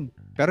green.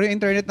 Pero yung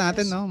internet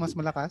natin, no, mas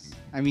malakas.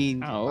 I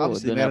mean,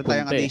 obviously, meron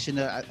tayong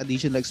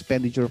additional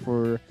expenditure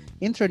for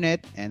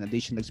internet and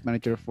additional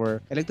expenditure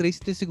for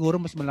electricity. Siguro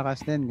mas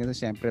malakas din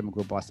kasi syempre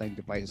magbubukas tayong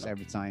devices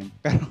every time.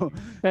 Pero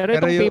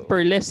itong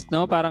paperless,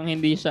 no, parang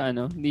hindi siya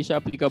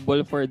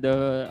applicable for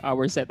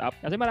our setup.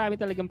 Kasi marami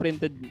talagang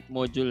printed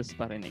modules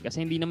pa rin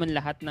Kasi hindi naman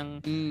lahat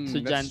ng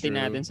estudyante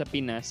natin sa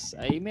Pinas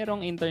ay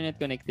merong internet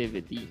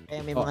connectivity.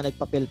 Kaya may mga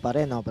nagpapel pa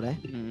rin, no, pre?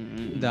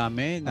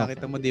 Dami.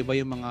 Nakita mo, di ba,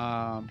 yung mga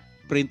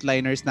print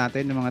liners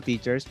natin, yung mga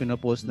teachers,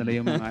 pinopost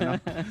nila yung mga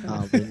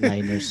print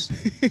liners.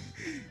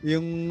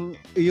 yung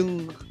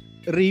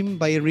rim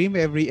by rim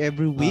every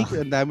week.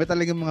 Ang dami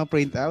talagang mga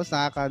printouts.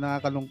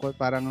 Nakakalungkot.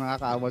 Parang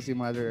nakakaawa si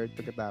Mother Earth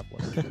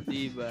pagkatapos.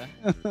 Diba?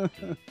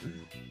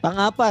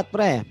 Pang-apat,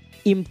 pre,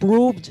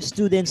 improved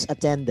students'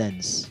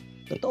 attendance.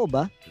 Totoo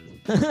ba?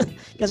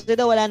 Kasi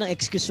daw wala nang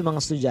excuse yung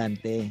mga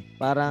estudyante.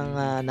 Parang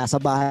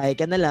nasa bahay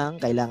ka na lang,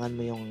 kailangan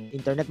mo yung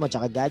internet mo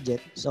tsaka gadget.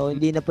 So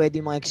hindi na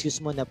pwede yung mga excuse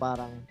mo na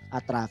parang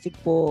traffic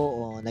po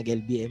o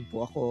nag-LBM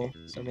po ako.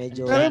 So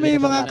medyo pero may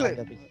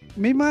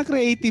mga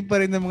creative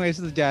pa rin ng mga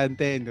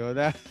estudyante, no?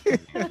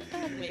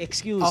 May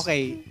excuse.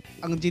 Okay,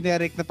 ang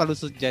generic na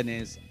palusot dyan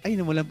is,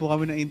 nawalan po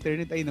kami ng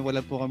internet,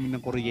 nawalan po kami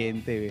ng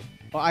kuryente,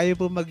 O ayaw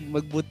po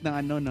mag-boot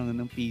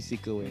ng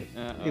PC ko,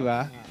 Di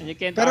ba? You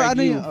can't pero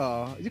argue.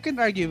 You can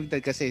argue with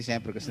that kasi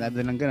siyempre kasi sinabi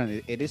lang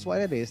ganun, it is what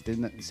it is,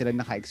 sila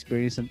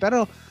naka-experience nun.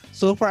 Pero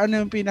so far, ano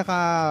yung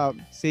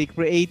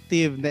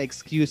creative na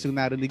excuse yung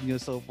narinig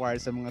nyo so far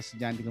sa mga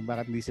estudyante kung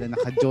bakit hindi sila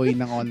naka-join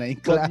ng online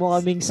class? Huwag mo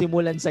kaming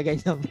simulan sa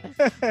ganyan.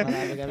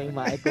 Marami kaming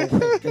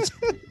ma-comment.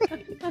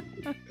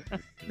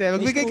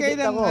 Magbigay kayo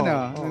ng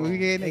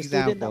magbigay ng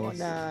examples. Student ako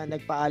na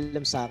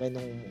nagpaalam sa akin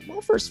nung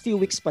mga first few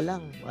weeks pa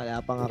lang.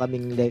 Wala pa nga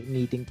kaming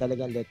meeting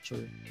talaga,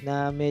 lecture.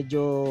 Na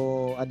medyo,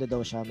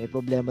 daw siya, may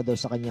problema daw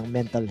sa kanyang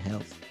mental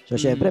health. So,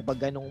 syempre,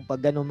 pag ganung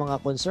mga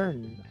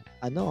concern,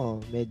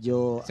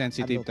 medyo...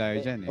 Sensitive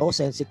tayo dyan,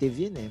 sensitive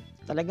yun,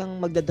 Talagang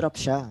magdadrop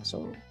siya.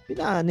 So,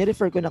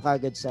 ni-refer ko na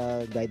kagad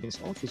sa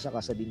guidance office saka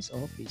sa dean's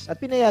office. At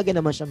pinayagan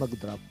naman siya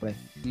mag-drop, pre.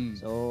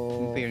 So,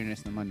 in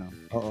fairness naman,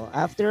 Oo.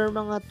 After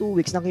mga 2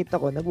 weeks, nakita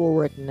ko,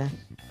 nagwo-work na.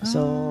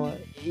 So,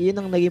 yun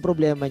ang naging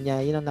problema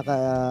niya. Yun ang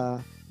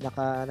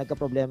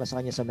nagka-problema sa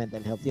kanya sa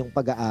mental health, yung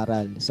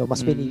pag-aaral. So,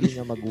 mas pinili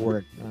niya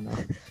mag-work.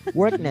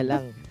 Work na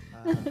lang.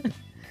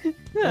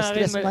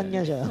 Stress man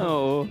niya siya.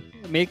 Oo.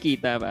 May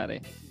kita,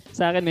 pare.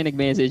 Sa akin may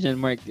nag-message yan,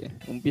 Mark.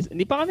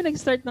 Hindi pa kami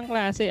nag-start ng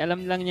klase.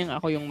 Alam lang niyang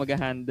ako yung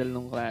mag-handle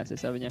ng klase.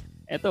 Sabi niya,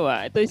 ito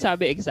yung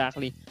sabi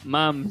exactly,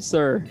 Ma'am,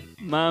 Sir.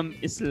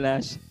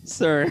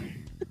 Ma'am/Sir.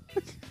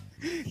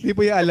 Hindi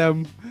po yung alam.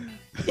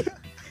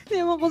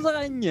 Ewan ko sa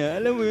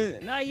kanya. Alam mo yun,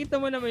 nakikita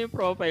mo naman yung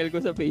profile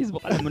ko sa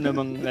Facebook. Alam mo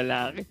namang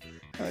lalaki.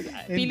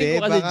 Feeling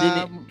ko kasi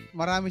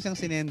marami siyang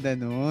sinenda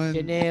nun.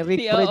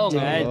 Generic, Oo Fred.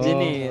 nga, Oo.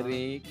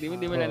 generic. Di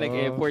mo lang Oo.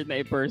 effort na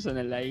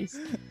i-personalize.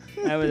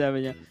 Sabi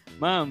niya,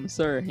 Ma'am,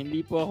 sir,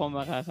 hindi po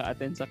ako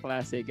makaka-attend sa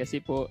klase kasi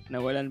po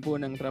nawalan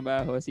po ng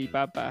trabaho si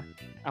Papa.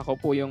 Ako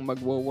po yung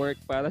magwo-work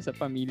para sa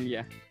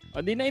pamilya. O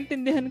di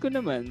naintindihan ko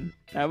naman.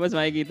 Tapos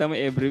makikita mo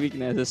every week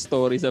nasa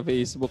story sa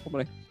Facebook.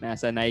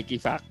 Nasa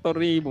Nike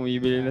Factory,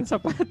 bumibili ng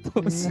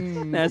sapatos.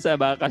 Nasa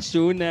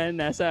bakasyonan,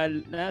 nasa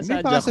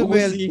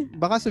jacuzzi.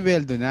 Baka sa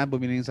Weldo na,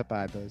 bumili ng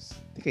sapatos.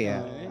 Di kaya.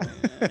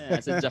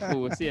 Nasa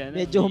jacuzzi.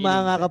 Medyo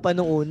humanga ka pa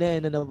nung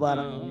una, na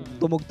parang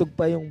tumugtog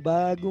pa yung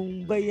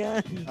bagong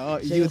bayan.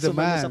 You the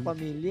man. Sa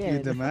pamilya.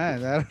 You the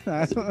man.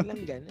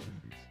 Lang ganun.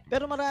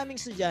 Pero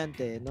maraming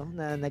estudyante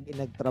na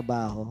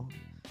nagtrabaho.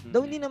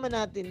 Daw hindi naman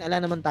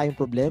ala naman tayong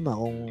problema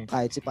kung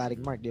kahit si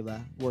paring Mark, di ba?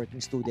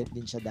 Working student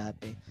din siya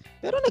dati.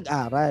 Pero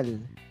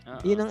nag-aral.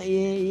 Yun ang,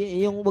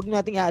 yung wag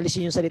nating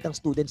aalisin yung salitang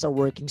student sa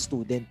working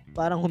student.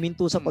 Parang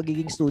huminto sa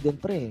pagiging student,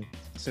 pre.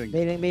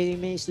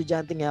 May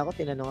estudyante nga ako,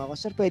 tinanong ako,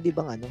 sir, pwede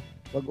bang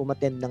wag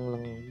umattend ng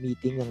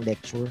meeting, ng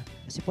lecture?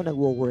 Kasi po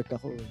nagwo-work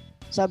ako.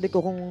 Sabi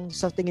ko, kung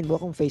sa tingin mo,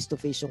 kung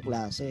face-to-face yung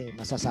klase,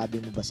 masasabi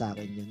mo ba sa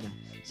akin yun na,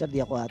 sir, di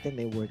ako atin,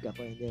 may work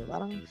ako. Hindi.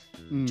 Parang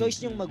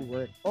choice yung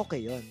mag-work.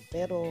 Okay yun.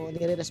 Pero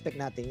nire-respect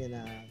natin yun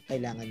na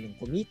kailangan yung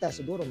kumita.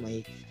 Siguro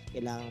may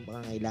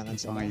pangangailangan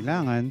sa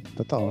pangailangan.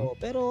 Totoo.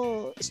 Pero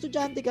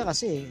estudyante ka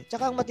kasi.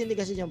 Tsaka ang matindi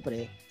kasi dyan,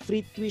 pre,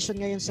 free tuition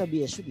ngayon sa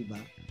BSU, di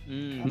ba?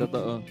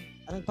 Totoo.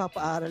 Ang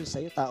nagpapaaral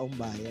sa'yo, taong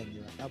bayan,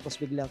 di ba? Tapos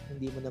biglang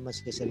hindi mo naman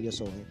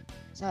seryosohin.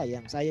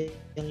 Sayang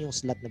yung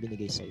slot na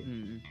binigay sa'yo.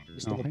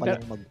 Gusto ko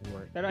palang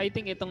mag-work. Pero I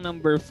think itong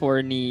number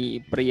 4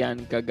 ni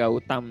Priyanka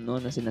Gautam,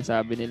 no, na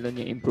sinasabi nila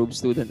yung improved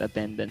student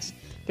attendance.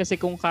 Kasi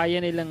kung kaya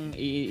nilang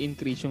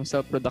i-increase yung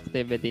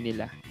self-productivity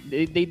nila,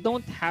 they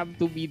don't have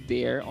to be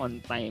there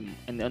on time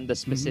and on the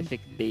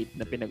specific date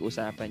na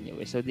pinag-usapan nyo.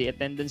 So the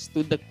attendance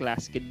to the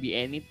class could be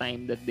any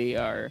time that they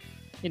are,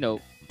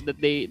 that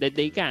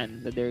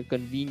they're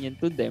convenient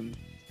to them.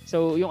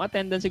 So yung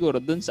attendance siguro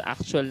dun sa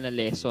actual na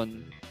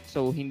lesson.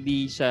 So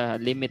hindi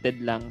siya limited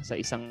lang sa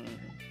isang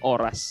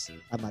oras.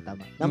 Tama.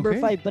 Number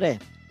 5,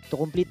 pre. To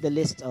complete the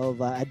list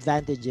of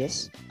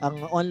advantages,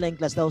 ang online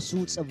class daw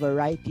suits a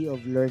variety of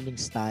learning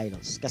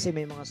styles. Kasi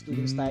may mga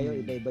students tayo,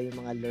 iba-iba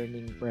yung mga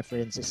learning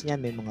preferences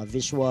niyan. May mga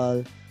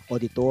visual,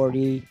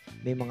 auditory,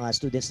 may mga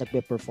students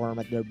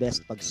nagpe-perform at their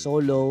best pag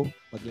solo,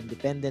 pag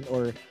independent,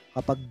 or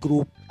kapag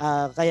group.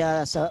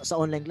 Kaya sa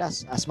online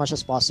class, as much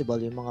as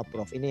possible, yung mga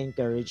prof,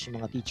 ini-encourage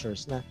yung mga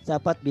teachers na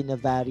dapat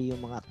binavary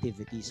yung mga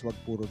activities. Wag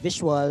puro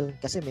visual,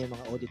 kasi may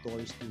mga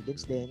auditory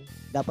students din.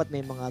 Dapat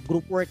may mga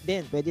group work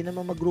din. Pwede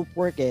naman mag-group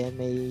work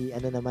may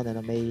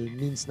may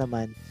means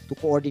naman to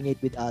coordinate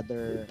with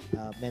other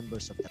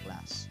members of the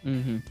class.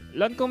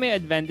 Lalo kung may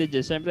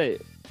advantages,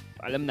 syempre,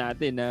 alam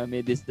natin na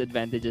may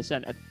disadvantages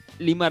yan. At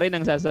 5 rin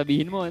ang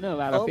sasabihin mo,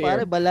 para fair.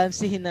 Pare,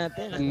 balansehin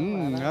natin.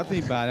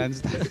 Natin balance.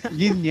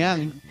 Yin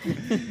yang.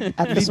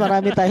 At least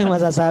marami tayong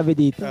masasabi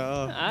dito.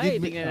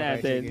 Tingnan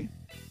natin.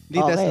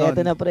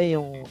 Ito na pre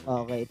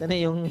ito na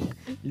yung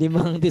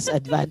 5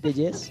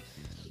 disadvantages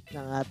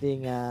ng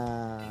ating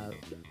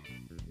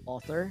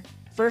author.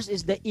 First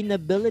is the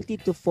inability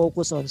to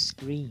focus on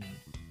screen.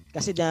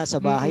 Kasi sa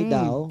bahay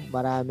daw,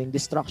 maraming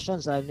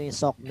distractions, lalo na yung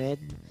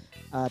SOCMED.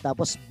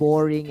 Tapos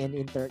boring and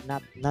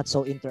not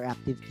so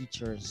interactive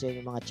teachers.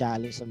 Yan yung mga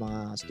challenge sa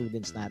mga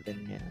students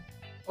natin ngayon.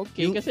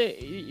 Okay, kasi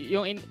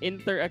yung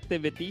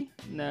interactivity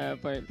na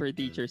for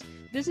teachers,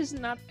 this is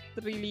not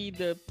really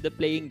the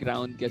playing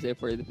ground kasi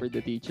for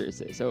the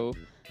teachers. So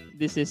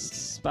this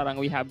is parang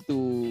we have to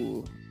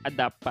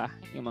adapt pa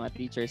yung mga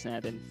teachers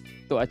natin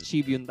to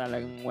achieve yung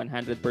talagang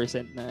 100%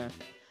 na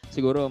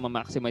siguro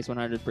ma-maximize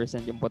 100%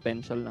 yung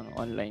potential ng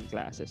online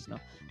classes,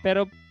 no?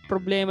 Pero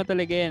problema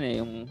talaga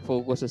yan yung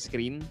focus sa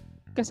screen.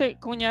 Kasi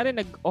kunyari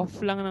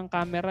nag-off lang ng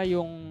camera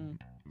yung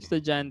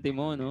estudyante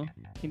mo, no?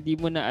 Hindi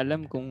mo na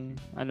alam kung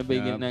ano ba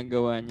yung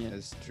ginagawa niya.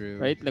 That's true.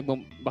 Right?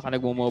 Baka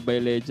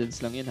nagmo-Mobile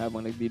Legends lang yun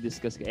habang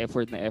nagdi-discuss ka,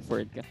 effort na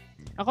effort ka.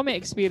 Ako may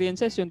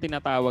experiences yung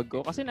tinatawag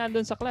ko kasi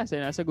nandun sa class,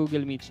 nasa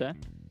Google Meet siya.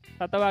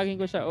 Tatawagin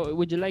ko siya,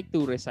 would you like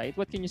to recite?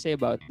 What can you say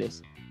about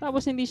this?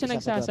 Tapos hindi siya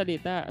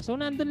nagsasalita. So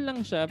nandun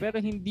lang siya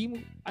pero hindi mo,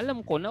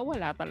 alam ko na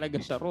wala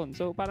talaga siya ron.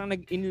 So parang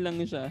nag-in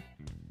lang siya.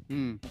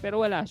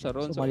 Pero wala siya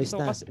ron.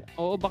 So kasi,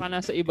 baka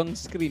nasa ibang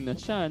screen na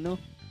siya, no?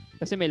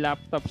 Kasi may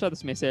laptop siya,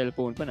 tapos may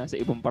cellphone pa, nasa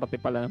ibang parte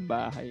pala ng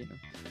bahay, no?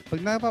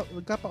 Pag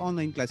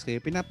nagkapa-online class kayo,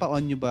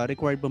 pinapa-on nyo ba?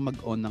 Required ba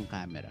mag-on ng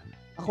camera?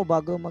 Ako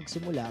bago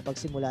pagsimula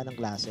ng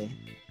klase,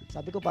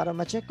 sabi ko para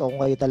ma-check ko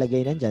kung kayo talaga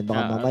yun nandyan.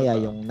 Baka mamaya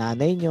yung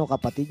nanay nyo,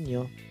 kapatid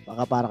nyo,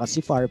 baka para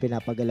kasi far,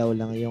 pinapagalaw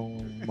lang yung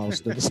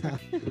mouse dun sa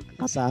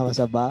kasama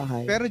sa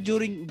bahay. Pero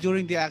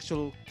during the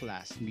actual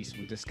class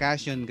mismo,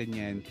 discussion,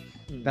 ganyan,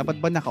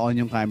 dapat ba naka-on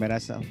yung camera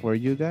for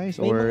you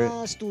guys? May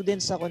mga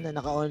students ako na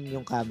naka-on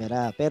yung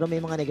camera, pero may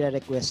mga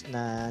nagre-request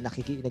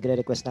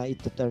na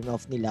ito turn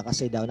off nila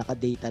kasi daw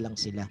naka-data lang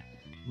sila.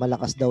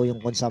 malakas daw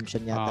yung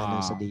consumption yata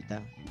nun sa Ah. data.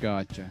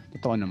 Gotcha.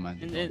 Totoo naman.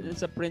 And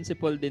sa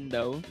principle din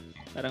daw,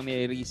 parang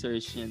may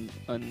research yan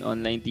on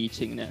online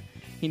teaching na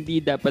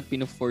hindi dapat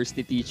pino-force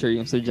ni teacher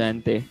yung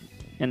estudyante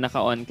na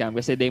naka-on cam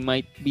kasi they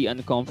might be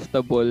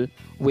uncomfortable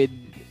with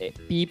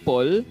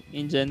people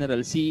in general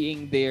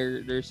seeing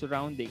their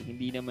surrounding.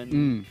 Hindi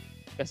naman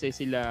kasi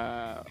sila,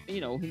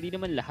 hindi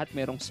naman lahat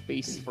merong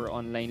space for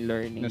online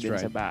learning That's din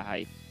right. sa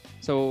bahay.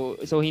 So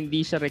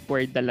hindi siya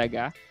required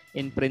talaga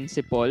in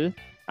principle.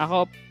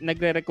 Ako,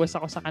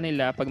 nagre-request ako sa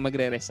kanila pag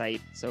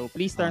magre-recite. So,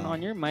 please turn on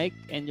your mic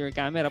and your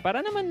camera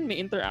para naman may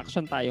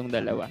interaction tayong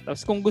dalawa.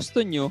 Tapos kung gusto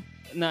nyo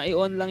na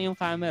i-on lang yung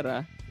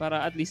camera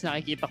para at least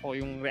nakikita ko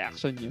yung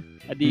reaction nyo.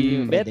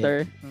 Adi,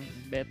 better.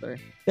 Better.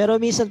 Pero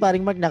minsan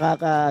paring Mark,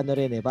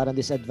 parang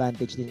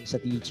disadvantage din sa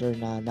teacher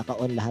na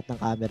naka-on lahat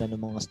ng camera ng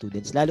mga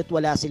students. Lalo't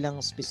wala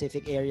silang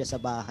specific area sa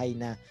bahay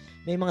na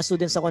may mga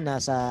students ako na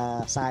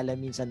sa sala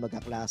minsan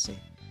magkaklase.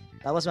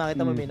 Tapos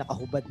makita mo may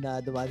nakahubad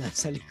na dumadaan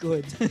sa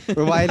likod.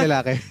 Babae,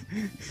 lalaki.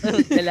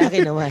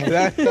 Lalaki naman.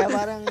 Kaya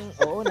parang,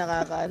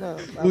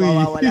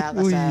 mawawala ka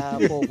sa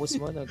focus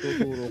mo,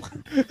 tuturo ka.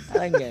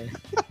 Parang gano'n.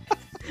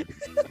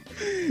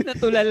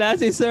 Natulala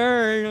si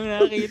sir nung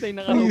nakakita yung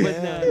nakahubad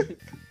na.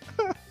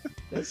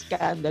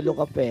 Skandalo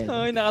ka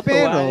pa. Ay,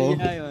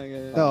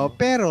 nakatuwa.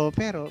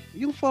 Pero,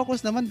 yung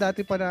focus naman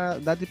dati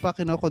pa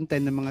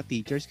kino-content ng mga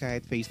teachers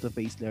kahit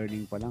face-to-face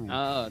learning pa lang.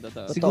 Oo,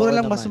 totoo. Siguro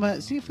lang naman.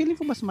 feeling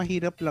ko mas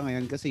mahirap lang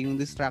ngayon kasi yung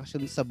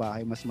distractions sa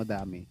bahay mas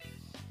madami.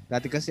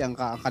 Dati kasi ang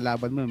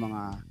kalaban mo yung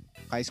mga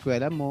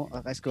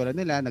ka-eskwela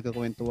nila,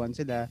 nagkakwentuhan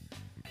sila.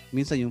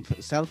 Minsan yung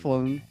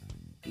cellphone,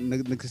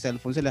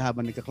 nagsa-cellphone sila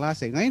habang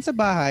nagkaklase. Ngayon sa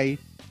bahay,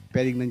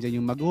 pwedeng nandiyan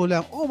yung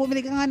magulang.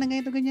 Bumili ka nga na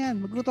ganito ganyan.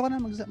 Magluto ka na,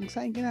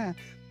 magsaing ka na.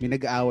 May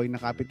nag-aaway na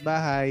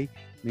kapitbahay,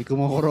 may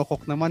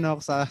kumukurokok na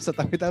manok sa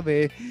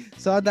tabi-tabi.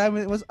 So,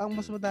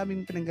 mas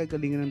madaming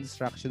pinanggagalingan ng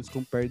distractions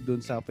compared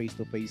dun sa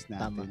face-to-face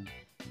natin. Tama.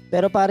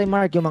 Pero pare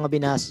Mark, yung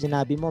mga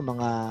sinabi mo,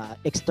 mga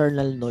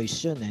external noise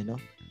yun, no?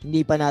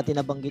 Hindi pa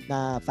natin nabanggit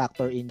na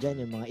factor in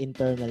dyan, yung mga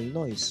internal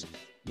noise.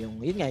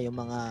 Yung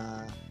mga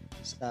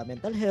sa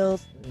mental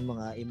health, yung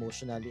mga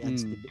emotional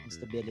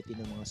instability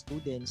ng mga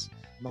students,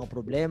 mga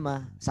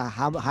problema, sa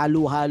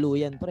halo-halo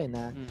yan pre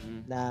na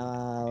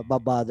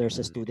babother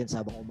sa students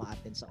habang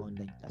uma-attend sa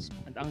online class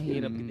mo. At ang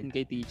hirap din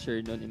kay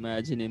teacher doon.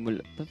 Imagine mo,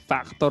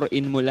 factor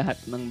in mo lahat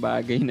ng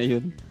bagay na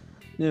yun.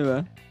 Di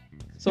ba?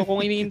 So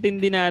kung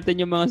iniintindi natin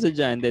yung mga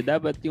estudyante,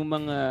 dapat yung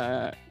mga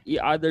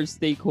other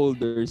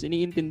stakeholders,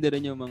 iniintindi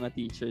rin yung mga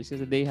teachers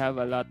kasi they have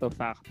a lot of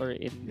factor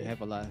in. They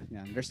have a lot.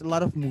 Yeah. There's a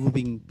lot of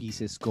moving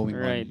pieces going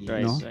on.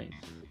 Right.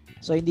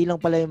 So hindi lang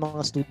pala yung mga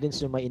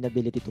students yung may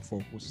inability to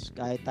focus.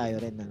 Kahit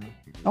tayo rin, ano?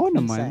 Oo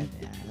naman.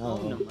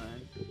 Oo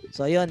naman.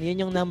 So yun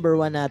yung number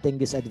 1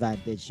 nating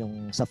disadvantage.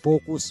 Yung sa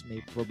focus,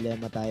 may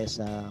problema tayo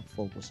sa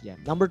focus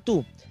dyan. Number 2,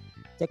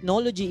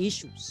 technology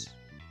issues.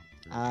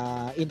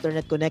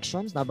 Internet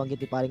connections,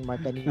 nabanggit ni paring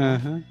Mark kanina.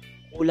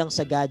 Kulang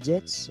sa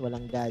gadgets,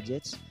 walang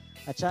gadgets.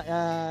 At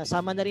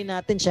sama na rin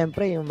natin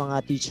syempre yung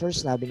mga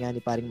teachers, sabi nga ni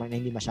paring Mark na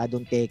hindi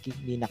masyadong techie,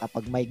 hindi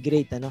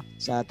nakapag-migrate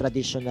sa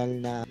traditional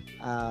na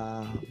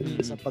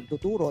sa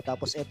pagtuturo.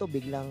 Tapos eto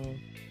biglang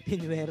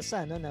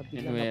pinwersa, na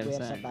biglang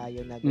napwersa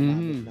tayo na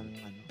gumamit ng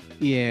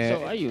Yeah.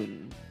 So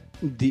ayun.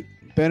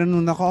 Pero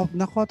nung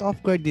na-caught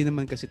off guard din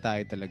naman kasi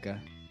tayo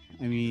talaga.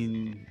 I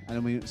mean,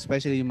 alam mo,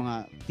 especially yung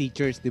mga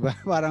teachers, di ba?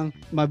 Parang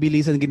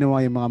mabilisan ginawa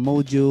yung mga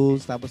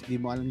modules, tapos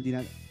di mo alam,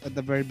 at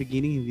the very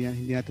beginning,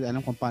 hindi natin alam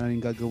kung paano yung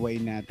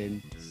gagawain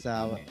natin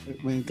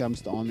when it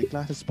comes to online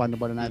classes, paano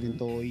ba natin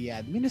to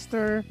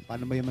i-administer,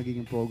 paano ba yung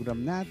magiging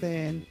program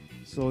natin.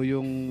 So,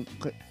 yung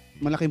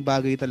malaking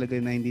bagay talaga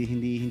na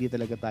hindi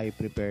talaga tayo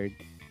prepared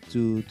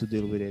to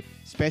deal with it.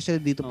 Especially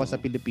dito pa sa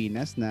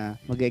Pilipinas na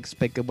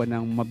mag-expect ka ba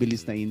ng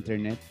mabilis na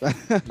internet?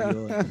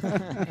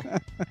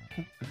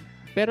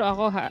 Pero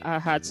ako,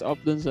 hats off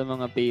dun sa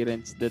mga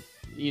parents that,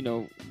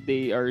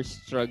 they are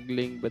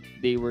struggling but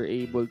they were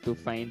able to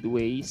find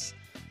ways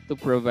to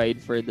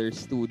provide for their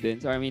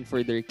students,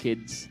 for their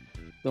kids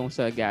tong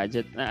sa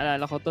gadget.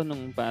 Naalala ko to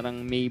nung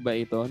parang May ba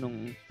ito,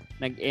 nung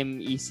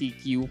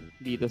nag-MECQ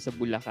dito sa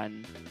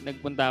Bulacan.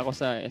 Nagpunta ako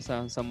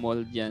sa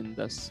mall diyan,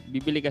 tapos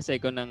bibili kasi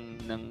ako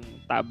ng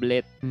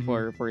tablet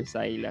for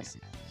Silas.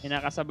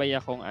 Nakasabay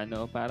akong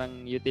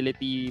parang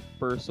utility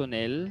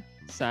personnel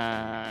sa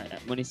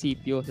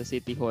munisipyo, sa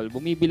City Hall.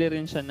 Bumibili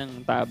rin siya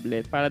ng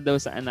tablet para daw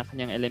sa anak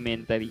niyang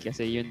elementary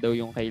kasi yun daw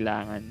yung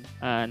kailangan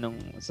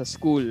sa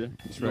school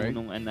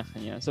nung anak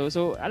niya.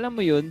 So alam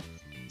mo yun,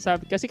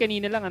 kasi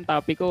kanina lang ang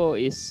topic ko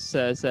is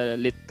sa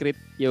LitCrit,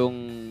 yung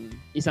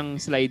isang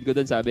slide ko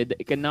doon sabi, the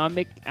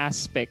economic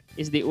aspect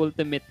is the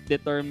ultimate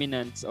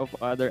determinants of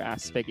other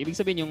aspect. Ibig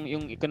sabihin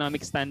yung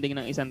economic standing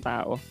ng isang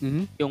tao,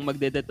 yung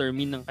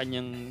magde-determine ng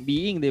kanyang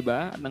being, 'di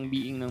ba? Ng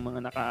being ng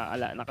mga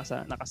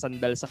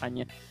nakasandal sa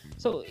kanya.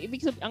 So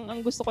ibig sabihin, ang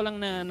gusto ko lang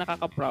na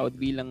nakaka-proud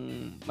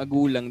bilang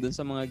magulang doon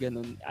sa mga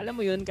ganun. Alam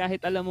mo yun,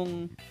 kahit alam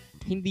mong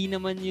hindi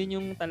naman yun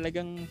yung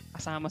talagang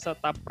kasama sa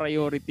top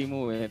priority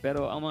mo eh.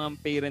 Pero ang mga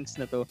parents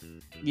na to,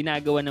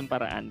 ginagawa ng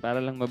paraan para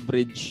lang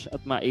ma-bridge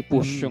at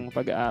ma-push yung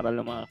pag-aaral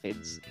ng mga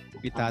kids.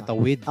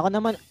 Itatawid.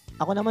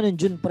 Ako naman yung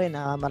June pre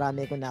na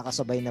marami akong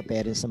nakasabay na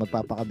parents na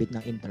magpapakabit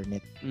ng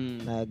internet.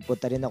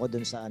 Nagpunta rin ako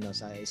dun sa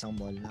sa isang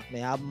mall na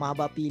may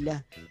mahaba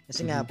pila.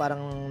 Kasi nga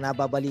parang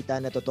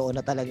nababalita na totoo na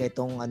talaga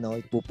itong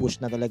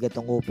ipupush na talaga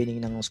itong opening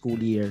ng school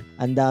year.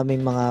 Ang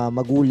daming mga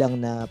magulang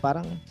na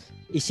parang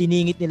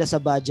isiningit nila sa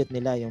budget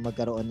nila yung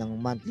magkaroon ng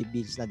monthly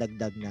bills na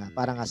dagdag na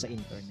para nga sa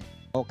internet.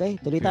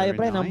 Okay, tuloy tayo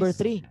pre.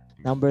 Very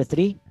Number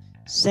 3,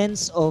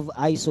 sense of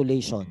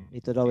isolation.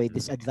 Ito raw ay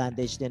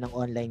disadvantage din ng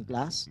online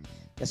class.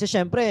 Kasi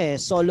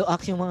syempre, solo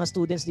act yung mga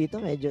students dito.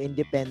 Medyo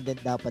independent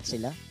dapat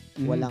sila.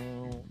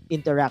 Walang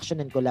interaction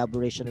and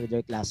collaboration with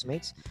their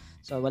classmates.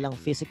 So, walang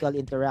physical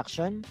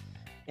interaction.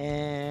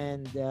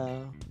 And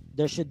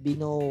there should be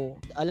no...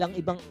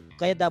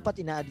 Kaya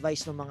dapat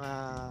ina-advise ng mga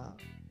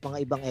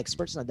ibang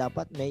experts na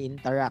dapat may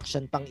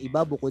interaction pang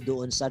iba bukod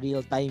doon sa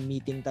real-time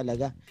meeting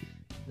talaga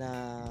na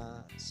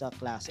sa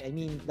klase. I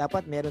mean,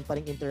 dapat meron pa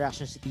ring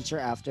interaction si teacher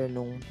after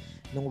nung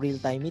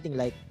real-time meeting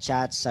like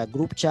chats sa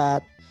group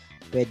chat,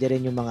 pwede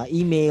rin yung mga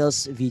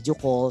emails, video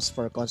calls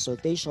for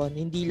consultation.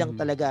 Hindi lang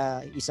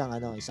talaga isang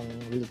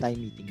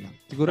real-time meeting lang.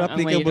 Siguro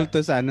applicable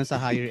to sa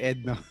higher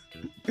ed, no?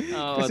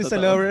 Kasi totoo. sa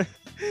lower,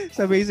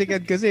 sa basic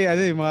ed kasi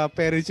yung mga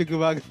parents yung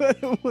gumagawa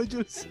ng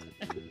modules.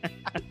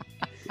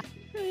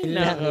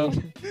 Lalo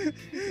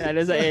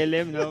sa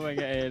LM, no?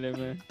 Mag-LM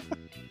na.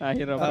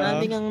 Hirap.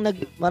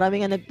 Marami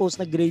nga nag-post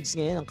na grades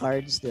ngayon ng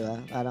cards, di ba?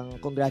 Parang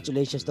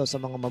congratulations daw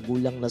sa mga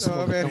magulang na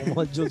sumagot ng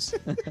modules.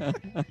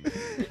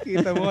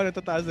 Kita mo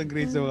natataas ang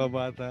grades ng mga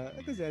bata.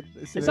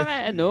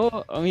 Saka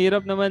ang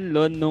hirap naman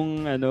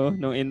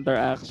nung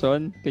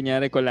interaction,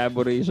 kunyari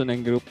collaboration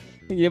ng group.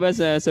 Hindi ba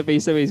sa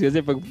face-to-face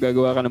kasi pag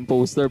gagawa ka ng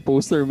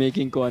poster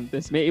making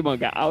contest, may ibang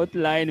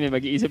ga-outline, may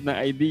mag-iisip ng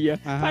idea.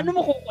 Paano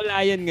mo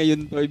kukulayan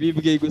ngayon to?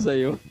 Ibibigay ko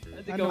sa'yo.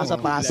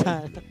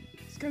 Pasa-pasa.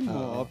 Scan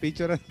mo,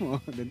 picturean mo,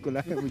 then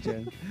kulayan mo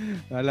dyan.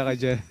 Wala ka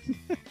dyan.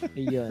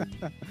 Ayun.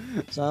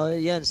 So,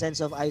 yun,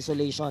 sense of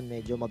isolation.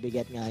 Medyo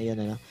mabigat nga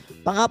yun.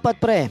 Pang-apat,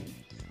 pre,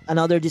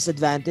 another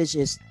disadvantage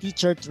is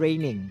teacher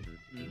training.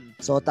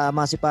 So,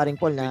 tama si paring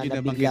Paul na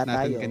nabigla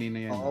tayo.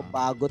 Oo,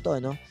 bago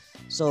to, no?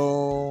 So,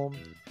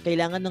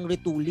 kailangan ng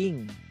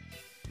retooling.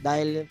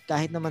 Dahil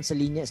kahit naman sa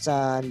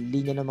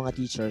linya ng mga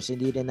teachers,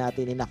 hindi rin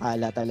natin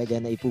inakala talaga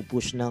na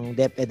ipupush ng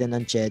DepEd and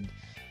ng CHED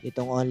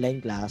itong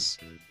online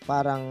class.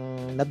 Parang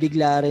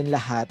nabigla rin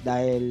lahat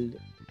dahil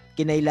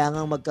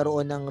kinailangang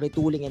magkaroon ng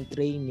retooling and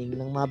training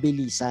ng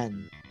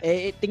mabilisan.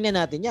 Tingnan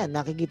natin yan.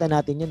 Nakikita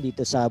natin yan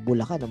dito sa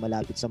Bulacan na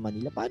malapit sa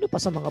Manila. Paano pa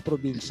sa mga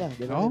probinsya?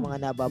 Di ba? Yung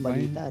mga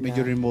nababalita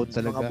medyo remote sa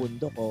talaga. Mga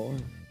bundok.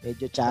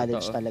 Medyo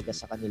challenge talaga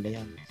sa kanila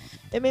yan.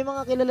 May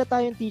mga kilala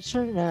tayong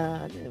teacher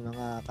na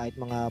kahit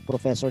mga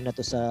professor na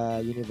to sa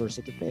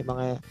university.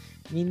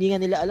 Hindi nga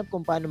nila alam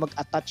kung paano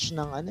mag-attach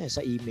ng sa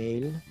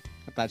email.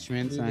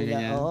 Attachments na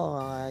ganyan.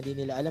 Hindi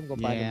nila alam kung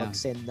paano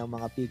mag-send ng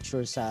mga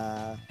pictures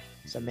sa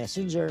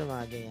Messenger,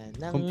 mga ganyan.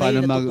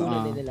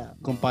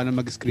 Kung paano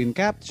mag-screen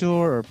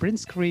capture or print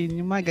screen,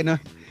 yung mga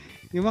gano'n.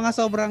 Yung mga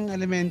sobrang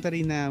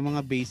elementary na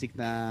mga basic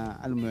na,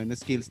 alam mo yun, na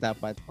skills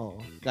dapat.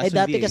 Oo.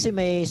 Dati kasi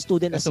may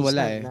student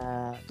assistant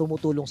na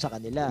tumutulong sa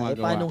kanila.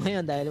 Paano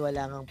ngayon dahil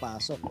wala ngang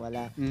pasok?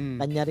 Wala.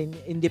 Kanya rin,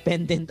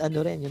 independent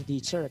yung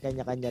teacher.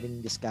 Kanya-kanya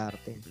rin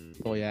diskarte.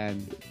 So, yan.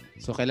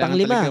 So, kailangan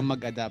talaga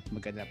mag-adapt.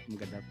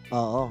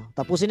 Oo.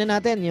 Tapusin na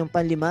natin yung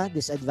panlima,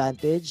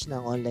 disadvantage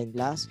ng online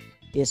class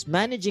is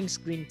managing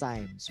screen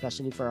time,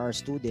 especially for our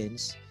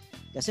students.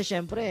 Kasi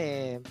syempre,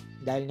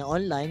 dahil na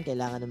online,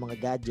 kailangan ng mga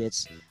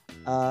gadgets.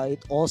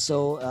 It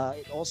also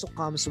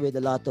comes with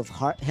a lot of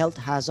health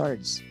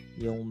hazards.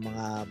 Yung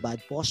mga bad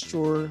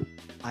posture,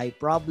 eye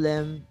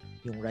problem,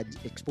 yung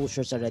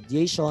exposure sa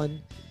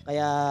radiation.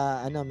 Kaya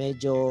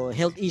medyo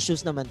health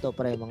issues naman to,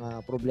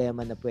 mga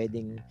problema na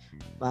pwedeng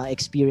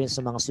ma-experience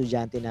sa mga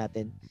estudyante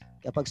natin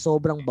kapag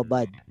sobrang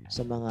babad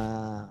sa mga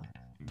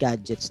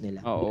gadgets nila.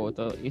 Oo,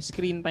 yung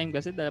screen time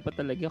kasi dapat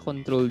talaga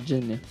control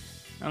dyan eh.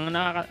 Ang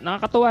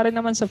nakakatuwa rin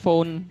naman sa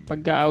phone,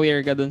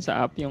 pagka-aware ka dun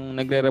sa app, yung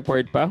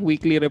nagre-report pa,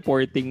 weekly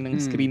reporting ng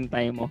screen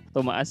time mo.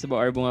 Tumaas ba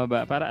or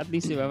bumaba? Para at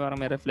least, diba,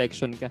 parang may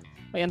reflection ka.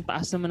 Ay, ang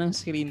taas naman ng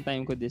screen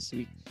time ko this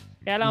week.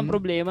 Kaya lang ang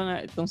problema nga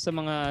itong sa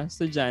mga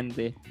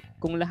estudyante,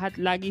 kung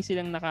lagi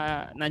silang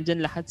nandyan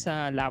lahat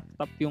sa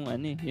laptop yung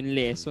yung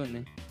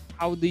lesson eh.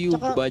 How do you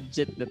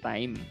budget the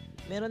time?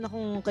 Meron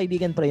akong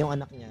kaibigan yung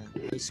anak niya,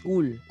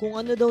 school. Kung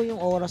ano daw yung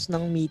oras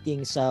ng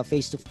meeting sa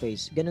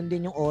face-to-face, ganun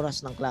din yung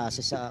oras ng klase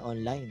sa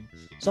online.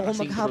 So kung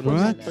maghapon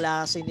yung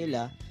klase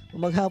nila,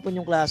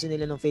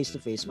 ng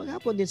face-to-face,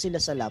 maghapon din sila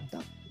sa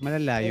laptop.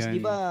 Malala yun.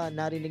 Kasi diba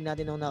narinig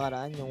natin nung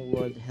nakaraan yung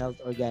World Health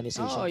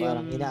Organization,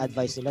 parang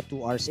ina-advise nila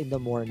 2 hours in the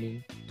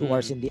morning, 2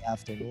 hours in the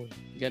afternoon.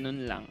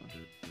 Ganun lang.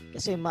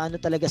 Kasi maano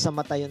talaga sa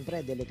mata yun,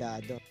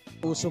 delikado.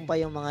 Uso pa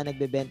yung mga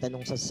nagbebenta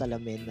nung sa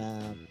salamin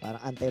na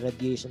parang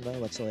anti-radiation ba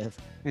whatsoever.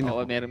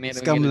 Oo, meron.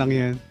 Scam lang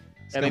yan.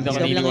 Pero hindi ako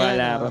Scam lang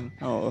naniniwala yan, ron.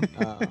 Oo.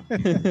 Oo.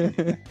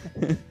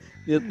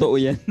 Totoo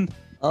yan.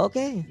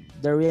 Okay.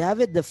 There we have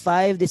it. The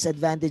 5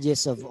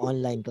 disadvantages of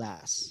online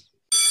class.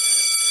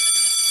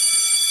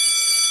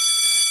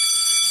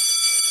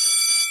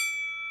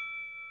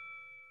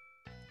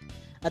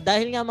 At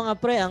dahil nga mga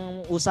pre, ang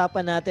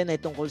usapan natin ay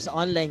tungkol sa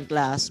online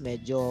class,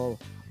 medyo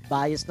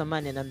biased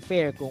naman and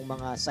unfair kung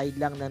mga side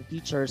lang ng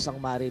teachers ang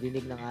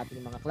maririnig ng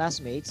ating mga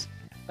classmates.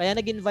 Kaya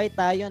nag-invite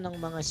tayo ng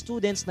mga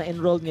students na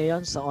enrolled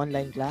ngayon sa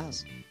online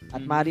class.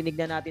 At marinig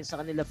na natin sa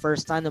kanila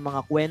first hand ng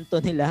mga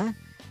kwento nila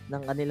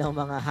ng kanilang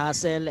mga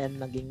hassle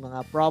and naging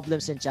mga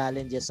problems and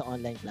challenges sa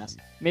online class.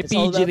 May Let's PG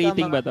all welcome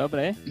rating mga- ba to,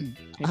 pre?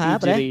 May Ha, PG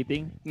pre?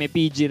 rating? May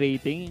PG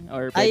rating?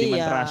 Or pwede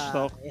man trash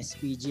talk?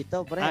 SPG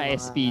to, pre. Ah, Mga-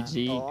 SPG.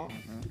 oo.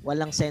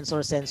 Walang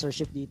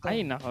censorship dito.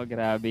 Ay, nako,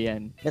 grabe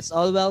yan. Let's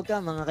all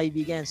welcome mga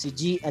kaibigan, si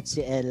G at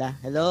si Ella.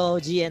 Hello,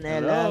 G and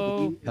Ella.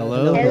 Hello.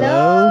 Hello. Hello.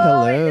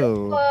 Hello.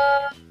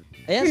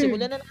 Ayan,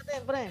 simulan na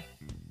natin, pre.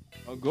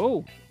 Oh,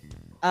 go.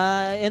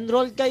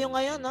 Enrolled kayo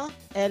ngayon, no?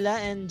 Ella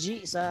and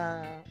G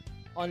sa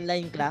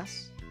online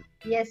class.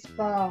 Yes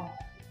po.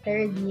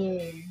 Third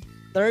year.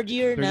 Third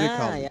year Third na. year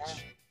college.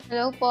 Ayan.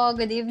 Hello po,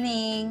 good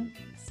evening.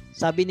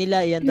 Sabi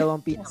nila, yan daw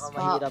ang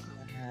pinakamahirap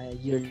na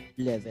year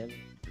level.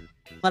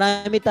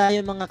 Marami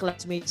tayong mga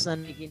classmates na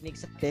nakikinig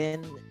sa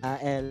atin,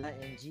 Ella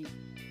and G.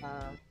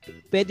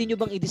 Pwede nyo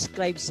bang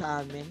i-describe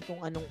sa amin kung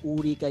anong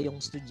uri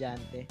kayong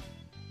estudyante?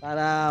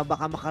 Para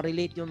baka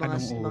makarelate yung mga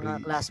Anong uri? mga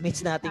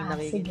classmates nating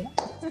nakikinig.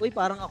 Sige. Uy,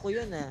 parang ako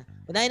yun ah.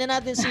 Unahin na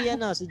natin si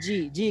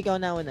G. G, ikaw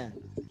na una.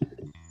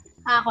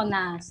 Ako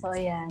na. So,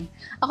 ayan.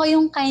 Ako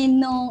yung kind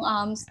ng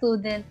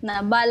student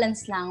na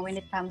balance lang when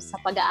it comes sa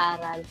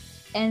pag-aaral.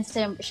 And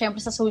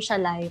syempre sa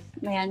social life.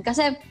 Ayan.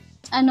 Kasi,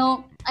 I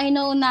know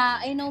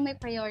my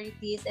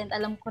priorities and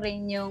alam ko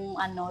rin yung,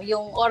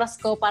 yung oras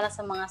ko para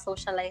sa mga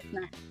social life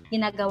na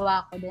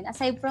ginagawa ko din.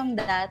 Aside from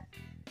that,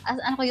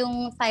 ako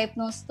yung type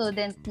ng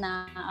student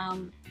na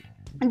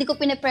hindi ko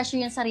pine-pressure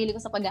yung sarili ko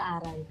sa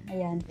pag-aaral.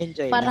 Ayan.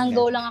 Enjoy Parang lang.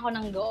 go lang ako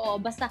ng go.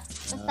 Basta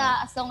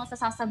as long as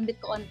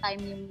sasubmit ko on time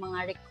yung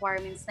mga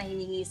requirements na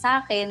hiningi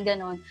sa akin,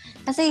 ganon.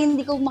 Kasi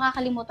hindi ko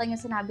makakalimutan yung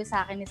sinabi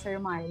sa akin ni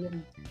Sir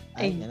Marlon.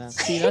 Ay, yan na.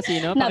 Sino?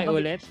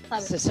 Pakiulit.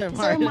 Sabi, Si Sir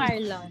Sir Marlon.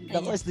 Marlon.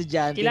 Ako, Ayan.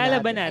 estudyante Kilala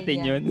ba natin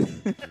Ayan. yun?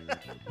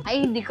 Ay,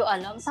 hindi ko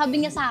alam.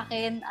 Sabi niya sa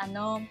akin,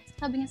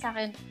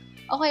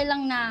 okay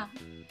lang na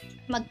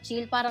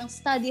mag-chill, parang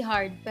study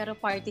hard pero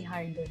party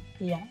harder.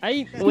 Yeah.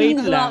 Ay, wait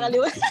lang.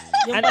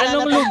 Yung An- pala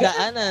anong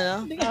natandaan, ano?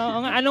 Oo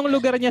nga, anong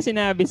lugar niya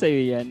sinabi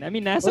sa'yo yan? I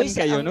mean, nasan Uy,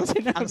 kayo ang, nung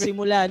ang sinabi?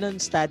 simula nun,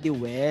 study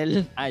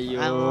well.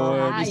 Ayun.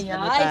 Ay,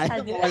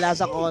 Tayo, wala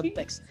sa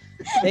context.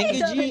 Thank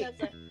you, G.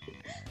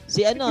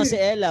 Si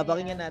Ella,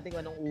 pakinggan natin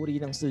kung anong uri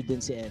ng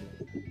student si Ella.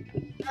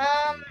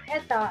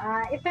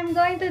 If I'm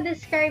going to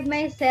describe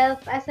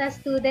myself as a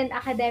student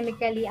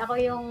academically, ako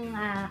yung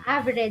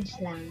average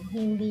lang.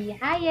 Hindi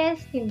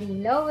highest,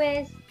 hindi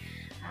lowest.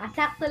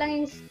 Sakto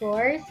lang yung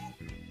scores.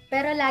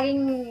 Pero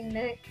laging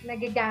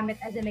nagagamit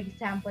as an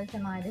example sa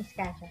mga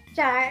discussion.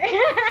 Char!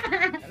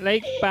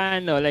 Like,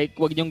 paano? Like,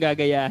 wag niyong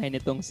gagayahin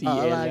itong si Oo,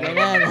 Ella.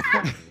 ganyan.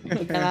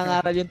 Pag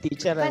nangangaral yung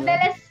teacher, ano?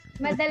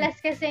 Madalas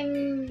kasing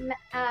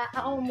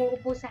ako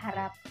umuupo sa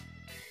harap.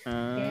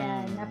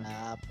 Kaya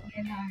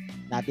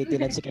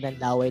natitilan si ka ng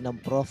laway ng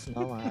prof,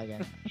 no? Mga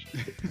ganyan.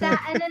 Sa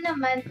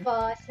naman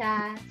po,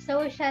 sa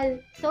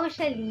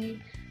socially,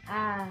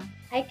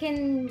 I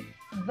can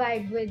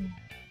vibe with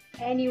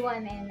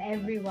anyone and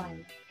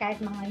everyone. Kahit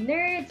mga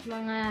nerds,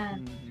 mga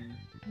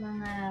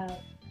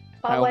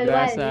pawalwal,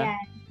 Tao-grasa.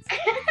 yan.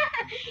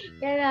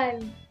 Ganon.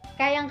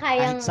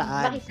 Kayang-kayang Kahit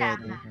saan,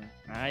 makisama.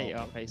 Ay,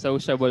 okay.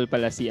 Sociable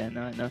pala si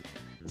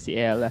si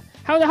Ella.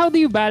 How do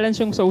you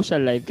balance yung social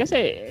life?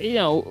 Kasi,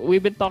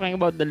 we've been talking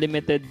about the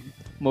limited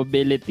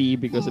mobility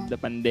because of the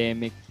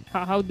pandemic.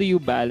 How do you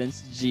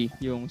balance, G,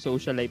 yung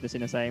social life na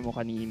sinasabi mo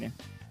kanina?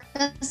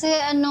 Kasi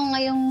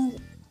ngayong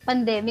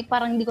pandemic,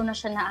 parang hindi ko na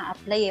siya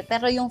na-apply eh.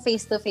 Pero yung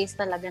face-to-face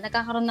talaga,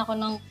 nagkakaroon ako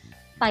ng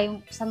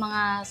time sa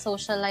mga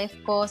social life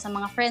ko, sa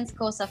mga friends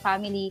ko, sa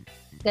family,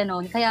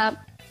 ganon. Kaya,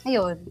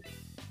 ayun,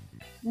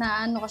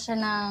 ko siya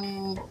ng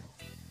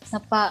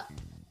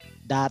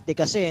Dati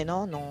kasi,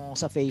 no, nung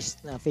sa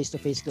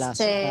face-to-face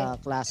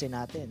klase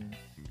natin,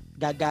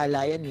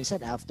 gagala yan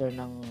minsan after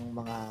ng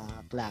mga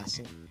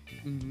klase.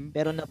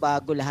 Pero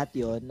nabago lahat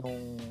yon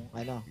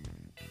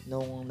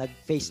nung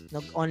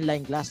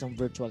nag-online class, nung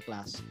virtual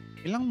class.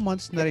 Ilang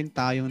months na rin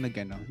tayong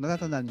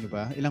natatandaan nyo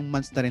ba? Ilang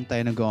months na rin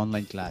tayo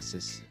nag-online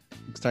classes?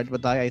 Nag-start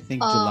ba tayo, I think,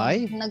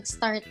 July?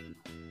 Nag-start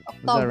that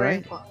October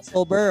right? po.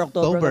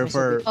 October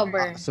for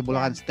October. sa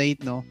Bulacan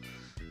State, no?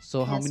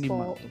 So, how Yes many po.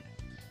 months?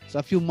 So,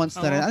 a few months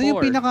na rin. Ano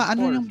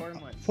yung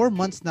 4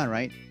 months na,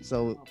 right?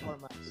 So, 4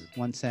 months.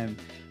 1 sem.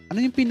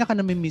 Ano yung pinaka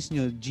na-miss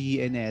nyo,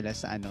 G and Ella,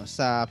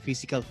 sa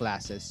physical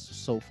classes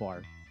so far?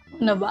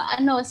 Ano ba?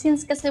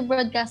 Since kasi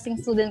broadcasting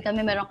student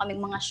kami, meron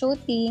kaming mga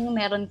shooting,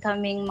 meron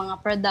kaming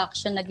mga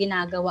production na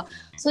ginagawa.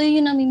 So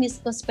yun yung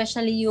nami-miss ko,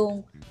 especially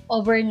yung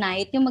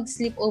overnight, yung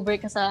mag-sleep over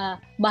ka sa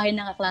bahay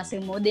ng kaklase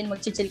mo, then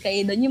mag-chill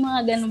kayo doon, yung mga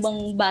ganun bang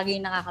bagay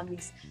yung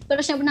nakakamiss.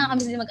 Pero syempre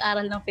nakakamiss din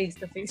mag-aral ng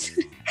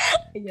face-to-face.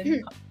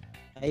 Ayun.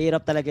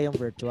 Mahirap talaga yung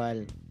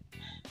virtual.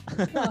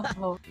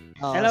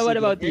 Ella, what sige.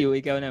 about you?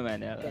 Ikaw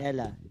naman, Ella.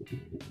 Ella.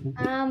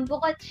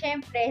 Bukod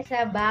syempre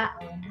sa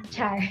baon.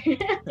 Char.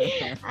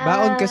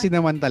 Baon kasi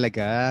naman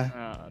talaga.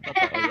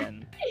 Totoo yan.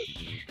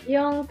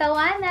 Yung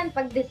tawanan,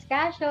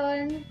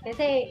 pag-discussion,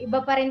 kasi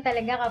iba pa rin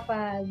talaga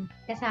kapag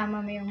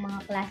kasama mo yung mga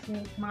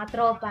classmates, mga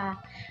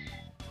tropa.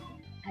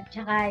 At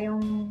saka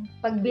yung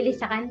pagbili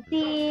sa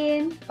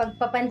kantin,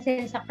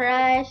 pagpapansin sa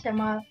crush,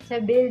 sa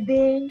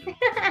building.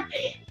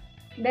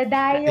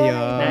 Dadayo.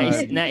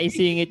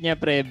 Naisingit niya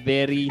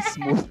very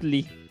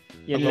smoothly.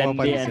 Yung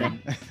landi,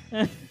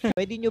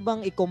 Pwede nyo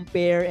bang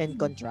i-compare and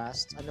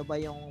contrast? Ano ba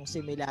yung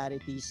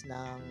similarities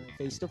ng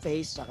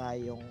face-to-face saka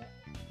yung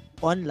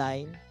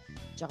online?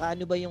 Tsaka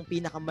ano ba yung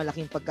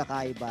pinakamalaking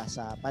pagkakaiba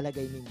sa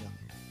palagay ninyo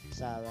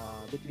sa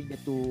between the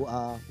two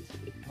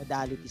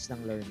modalities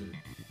ng learning?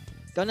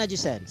 Ikaw na,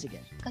 Giselle. Sige.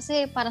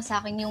 Kasi para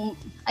sa akin,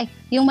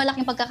 yung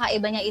malaking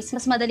pagkakaiba niya is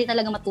mas madali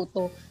talaga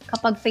matuto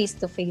kapag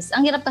face-to-face.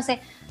 Ang hirap kasi,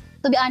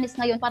 to be honest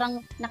ngayon, parang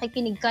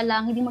nakikinig ka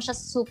lang, hindi mo siya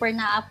super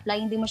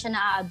na-apply, hindi mo siya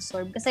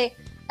na-absorb. Kasi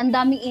ang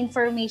daming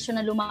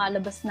information na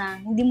lumalabas na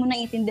hindi mo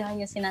naiintindihan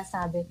yung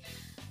sinasabi.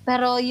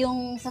 Pero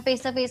yung sa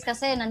face-to-face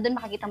kasi, nandun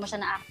makikita mo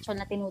siya na actual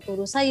na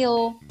tinuturo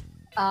sa'yo,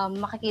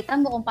 makikita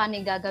mo kung paano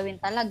yung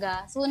gagawin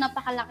talaga. So,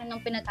 napakalaki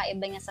ng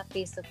pinagkaiba niya sa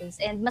face-to-face.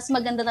 And mas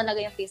maganda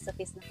talaga yung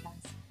face-to-face na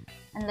class.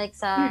 Unlike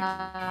sa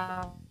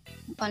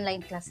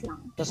online class lang.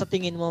 So sa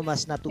tingin mo,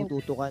 mas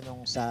natututo ka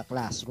nung sa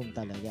classroom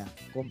talaga?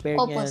 Compare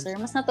Opo, niyan. sir.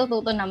 Mas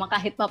natututo naman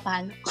kahit pa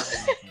paano.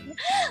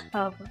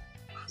 Opo.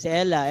 Si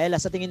Ella,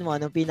 sa tingin mo,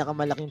 anong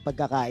pinakamalaking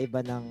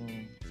pagkakaiba ng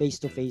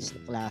face-to-face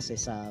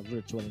classes sa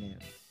virtual ngayon?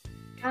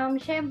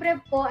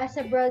 Syempre po, as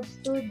a broad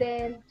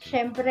student,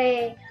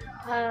 syempre,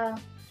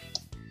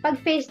 pag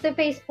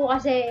face-to-face po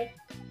kasi,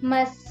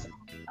 mas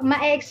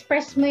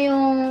ma-express mo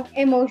yung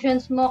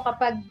emotions mo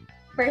kapag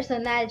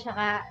personal,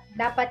 tsaka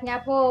dapat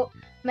nga po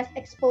mas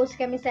exposed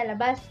kami sa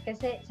labas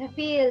kasi sa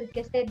field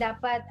kasi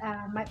dapat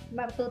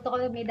matuto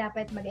kami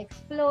dapat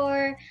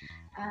mag-explore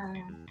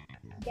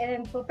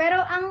ganun po.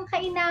 Pero ang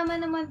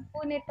kainaman naman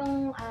po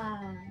nitong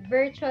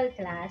virtual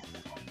class,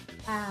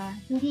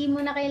 hindi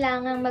mo na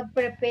kailangan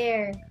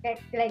mag-prepare.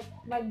 Like,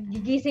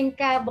 magigising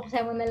ka,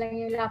 buksan mo na lang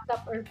yung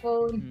laptop or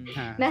phone.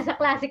 Nasa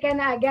klase ka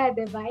na agad,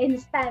 diba?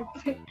 Instant.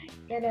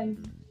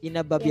 Ganun.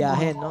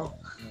 Inababiyahe, no?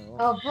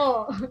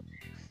 Opo.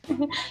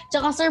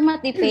 Tsaka sir,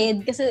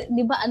 matipid. Kasi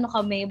di ba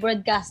kami,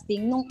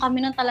 broadcasting, nung kami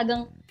nang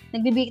talagang,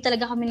 nagbibigay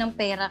talaga kami ng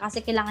pera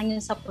kasi kailangan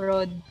yun sa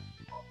prod.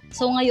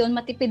 So ngayon,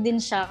 matipid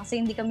din siya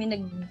kasi hindi kami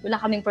wala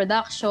kaming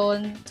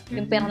production.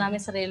 Yung pera namin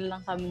sarili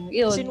lang kami.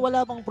 Yun. Kasi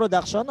wala bang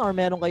production or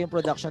meron kayong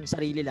production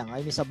sarili lang?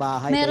 I mean, sa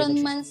bahay?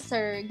 Meron man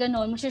sir,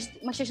 ganun.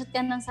 Mag-shoot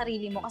ka ng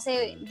sarili mo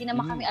kasi hindi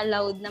naman kami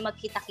allowed na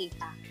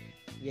magkita-kita.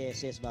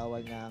 Yes,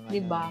 bawal nga.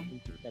 Diba?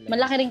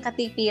 Malaki rin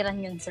katipiran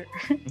yun, sir.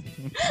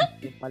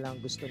 Yung palang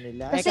gusto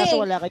nila. Kasi, kaso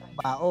wala kayong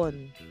baon.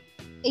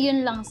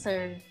 Yun lang,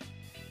 sir.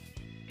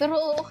 Pero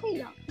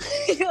okay lang.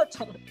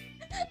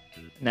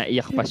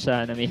 Naiyak pa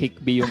siya, na may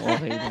hikbi yung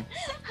okay lang.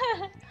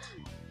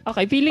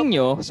 Okay, feeling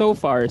nyo, so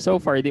far,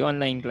 the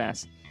online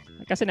class,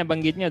 kasi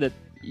nabanggit nyo that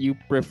you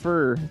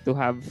prefer to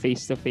have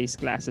face-to-face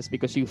classes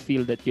because you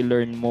feel that you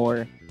learn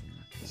more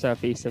sa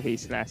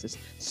face-to-face classes.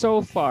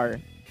 So far,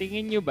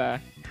 tingin nyo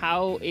ba,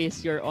 how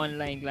is your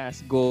online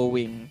class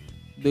going?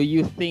 Do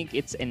you think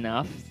it's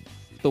enough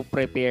to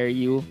prepare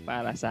you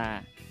para sa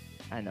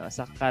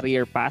sa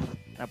career path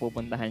na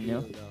pupuntahan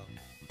nyo?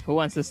 Who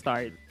wants to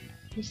start?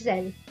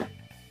 Giselle.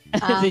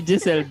 Si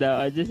Giselle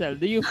daw. Giselle,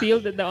 do you feel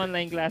that the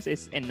online class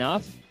is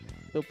enough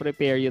to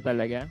prepare you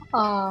talaga?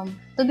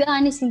 To be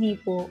honest, hindi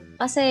po.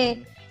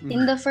 Kasi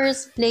in the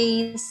first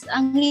place,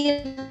 ang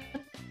hirap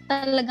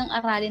talagang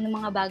aralin ng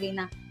mga bagay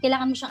na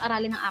kailangan mo siyang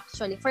aralin ng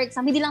actually. For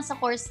example, hindi lang sa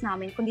course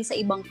namin, kundi sa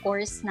ibang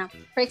course na,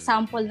 for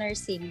example,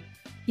 nursing.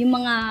 Yung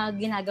mga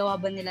ginagawa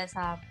ba nila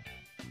sa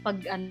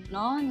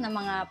na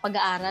mga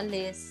pag-aaral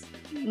is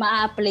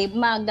ma-apply,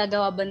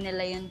 magagawa ba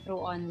nila yun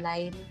through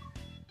online.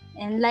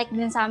 And like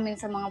din sa amin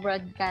sa mga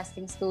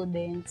broadcasting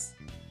students,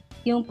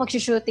 yung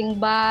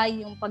pag-shooting ba,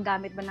 yung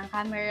paggamit ba ng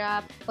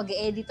camera,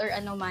 pag-edit or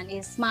ano man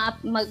is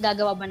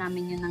magagawa ba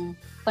namin yun ng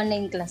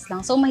online class lang.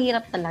 So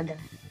mahirap talaga.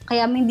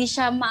 Kaya hindi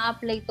siya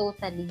ma-apply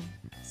totally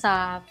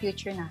sa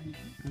future namin.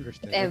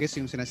 Understand. I guess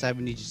yung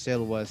sinasabi ni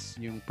Giselle was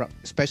yung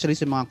especially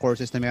sa mga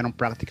courses na mayroong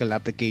practical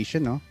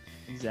application, no?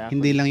 Exactly.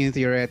 Hindi lang yung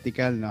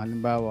theoretical, no?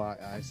 Halimbawa,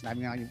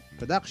 sinabi nga yung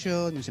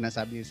production, yung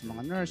sinasabi yung sa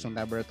mga nurse, yung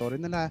laboratory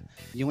nila,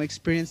 yung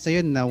experience na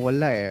yun na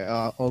wala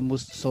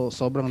almost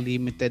sobrang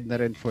limited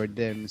na rin for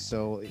them.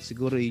 So,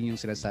 siguro yun yung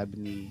sinasabi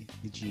ni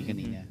G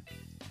kanina.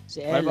 Si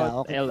Ella,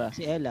 okay.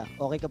 Si Ella,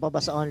 okay ka pa ba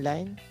sa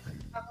online?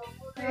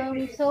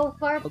 So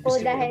far po,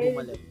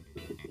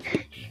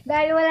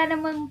 dahil wala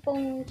naman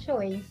pong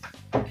choice,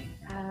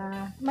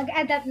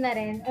 mag-adapt na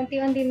rin.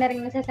 Unti-unti na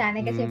rin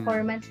nasasanay kasi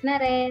 4 months na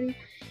rin.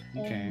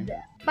 And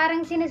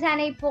parang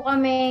sinasanay po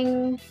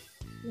kaming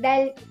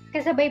dahil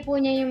kasabay po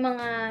niya yung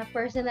mga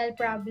personal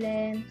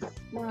problems,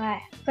 mga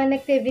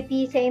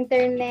connectivity sa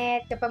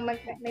internet, kapag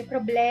may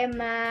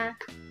problema,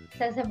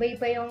 sasabay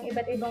pa yung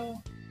iba't ibang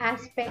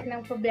aspect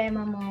ng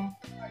problema mo.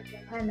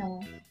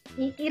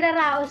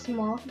 Iraraos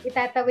mo,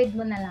 itatawid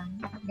mo na lang.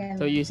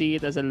 Ganun. So you see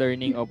it as a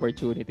learning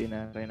opportunity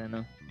na rin,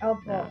 ano?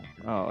 Opo.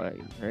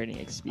 Learning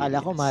experience.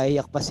 Ala ko,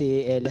 maiyak pa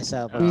si Ella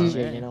sa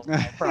pag-share niya ng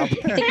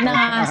problem. Tik na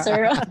nga,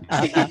 sir.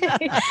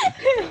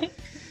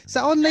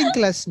 Sa online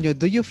class nyo,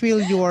 do you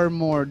think you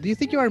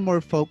are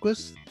more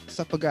focused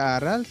sa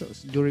pag-aaral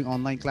during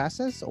online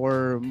classes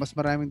or mas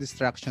maraming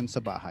distraction sa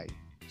bahay?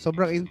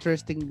 Sobrang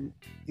interesting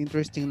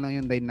lang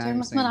yung Sir,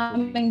 dynamics. mas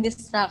maraming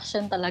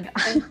distraction talaga.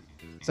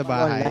 Sa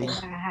bahay.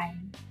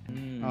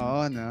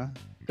 Oo, no?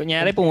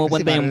 Kunyari,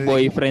 pumupunta yung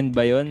boyfriend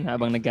ba yun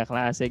habang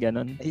nagkaklase,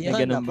 ganun? Ayun,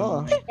 ganun ako.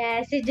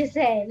 Yeah, si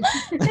Giselle.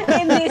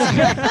 Hindi,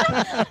 sir.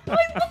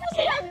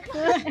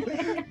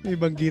 May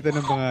banggitan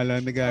ng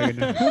pangalan,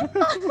 nagagano.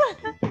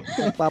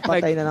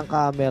 Nagpapatay na ng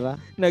camera.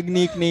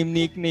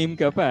 Nag-nickname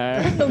ka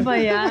pa. Ano ba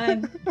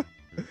yan?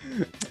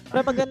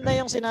 Pero maganda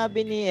yung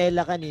sinabi ni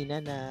Ella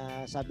kanina na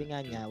sabi nga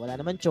niya, wala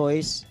naman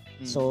choice.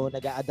 So,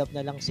 nag-a-adapt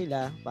na lang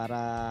sila para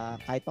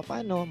kahit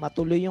papaano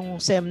matuloy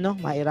yung SEM, no?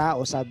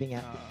 Mairao, sabi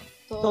nga.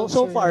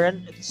 So far,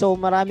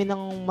 marami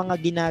ng mga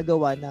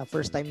ginagawa na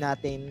first time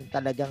natin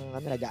talagang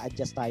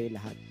nag-a-adjust tayo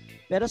lahat.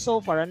 Pero so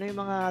far, ano yung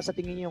mga sa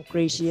tingin niyo yung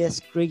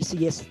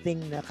craziest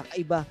thing na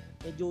kakaiba?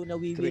 Medyo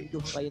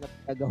nawiwildo kayo na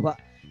paggawa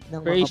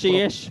ng mga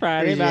Bracious,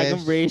 pare.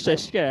 Bagong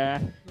bracious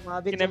ka.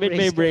 Kinabit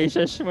may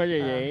bracious mo,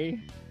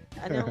 Jay.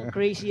 Anong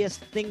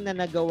craziest thing na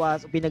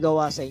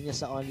pinagawa sa inyo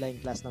sa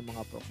online class ng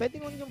mga prof? Pwede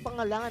mo yung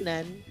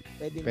pangalanan.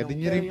 Pwede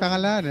nyo rin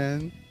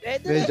pangalanan.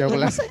 Pwede. Joke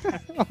lang.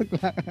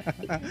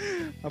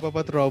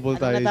 Mapapatrouble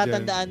tayo dyan.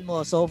 Natatandaan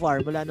mo so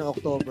far mula noong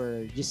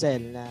October,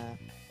 Giselle, na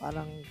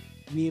parang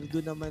weirdo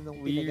naman nung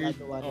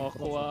pinagagawa ng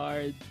prof?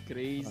 Awkward,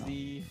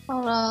 crazy.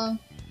 Parang,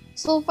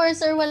 so far,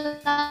 sir,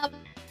 wala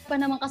pa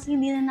naman kasi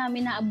hindi na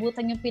namin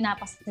naabutan yung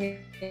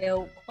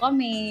pinapasayaw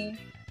kami.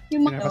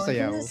 Yung mga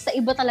sa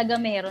iba talaga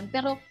meron.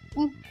 Pero,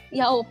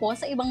 po,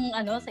 sa ibang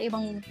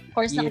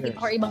course na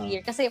nakita or ibang year.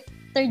 Kasi,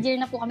 third year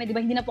na po kami, di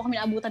ba? Hindi na po kami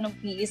naabutan ng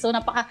PE. So,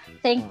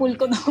 napaka-thankful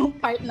ko ng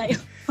part na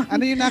yun.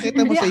 Ano yung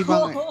nakita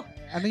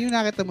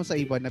mo sa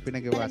ibang, na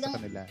pinagawa sa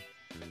kanila?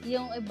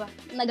 Yung iba,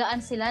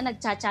 nagaan sila,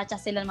 nagcha-cha-cha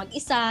sila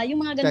mag-isa,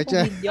 yung mga ganun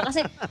pong video. Kasi,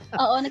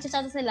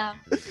 nagcha-cha-cha sila.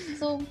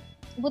 So,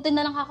 buti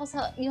na lang ako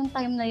sa yung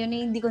time na yun,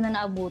 hindi ko na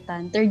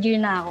naabutan. Third year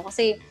na ako.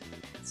 Kasi,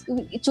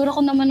 itsura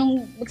ko naman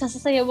nung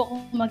magsasayaw ako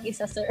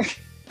mag-isa, sir.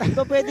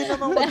 Diba pwede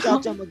namang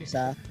mag-cha-cha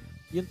mag-isa?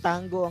 Yung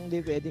tango ang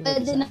di pwedeng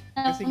mag-isa.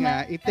 Kasi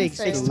nga, it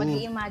takes two.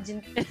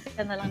 Mag-i-imagine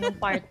ka na lang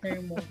ng partner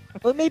mo.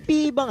 O may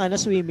PE bang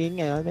swimming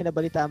ngayon? May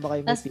nabalitaan ba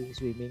kayo may PE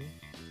swimming?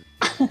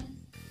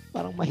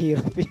 Parang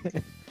mahirap yun.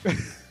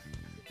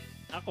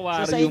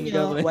 Aquarium. So sa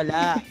inyo,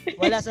 wala.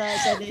 Wala sa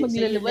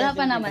wala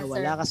pa naman, sir.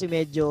 Wala kasi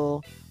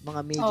medyo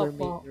mga major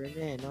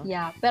na no?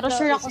 Yeah, pero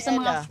sure ako sa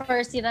mga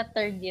first year at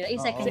third year.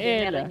 Second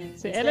year meron yun.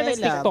 Si Ella, may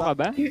TikTok ka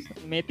ba?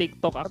 May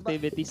TikTok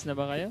activities na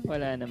ba kayo?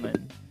 Wala naman.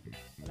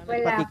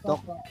 Wala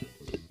TikTok? po.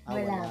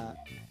 Wala.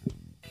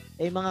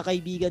 Mga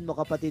kaibigan mo,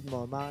 kapatid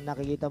mo,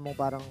 nakikita mo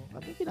parang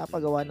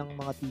pinapagawa ng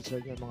mga teacher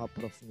niyo, mga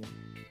prof niyo?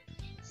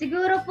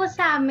 Siguro po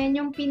sa amin,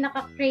 yung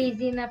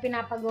pinaka-crazy na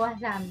pinapagawa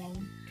sa amin,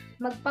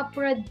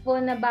 magpa-prod po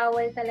na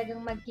bawal talagang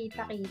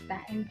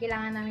magkita-kita and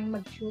kailangan namin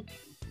mag-shoot.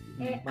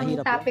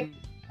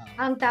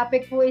 Ang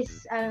topic po is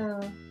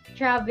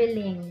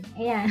traveling.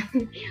 Ayan.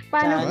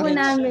 Paano po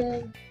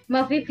namin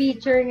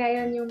ma-feature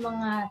ngayon yung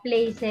mga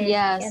places?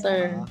 Yeah,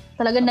 sir.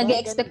 Talagang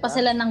nag-expect pa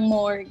sila ng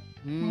more.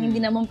 Hindi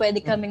naman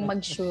pwede kaming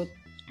mag-shoot.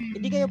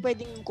 Hindi kayo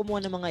pwedeng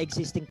kumuha ng mga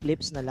existing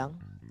clips na lang?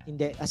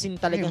 Hindi. As in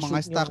talagang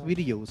mga stock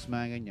videos,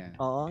 mga ganyan.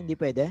 Oo, hindi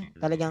pwede?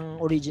 Talagang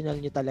original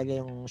nyo talaga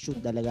yung shoot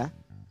talaga?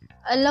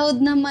 Allowed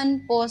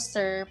naman po,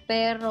 sir.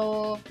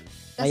 Pero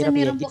kasi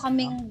meron po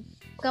kaming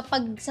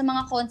kapag sa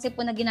mga concept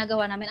po na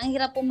ginagawa namin, ang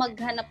hirap po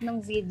maghanap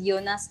ng video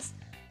na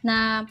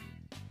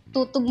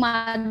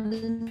tutugma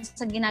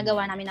sa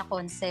ginagawa namin na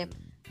concept.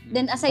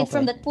 Then aside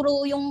from that,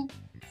 puro yung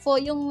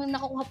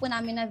nakukuha po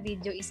namin na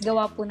video is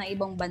gawa po na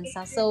ibang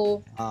bansa.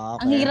 So,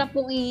 ang hirap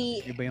pong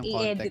iba yung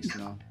context,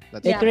 no?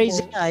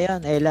 Crazy nga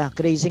yan, Ella.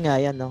 Crazy nga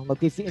yan, no?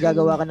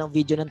 Gagawa ka ng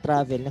video ng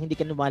travel na hindi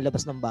ka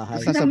lumalabas ng bahay.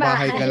 Basta sa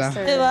bahay ka lang.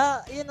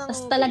 Diba? Tapos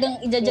talagang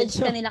i-judge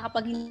ka nila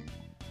kapag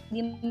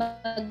hindi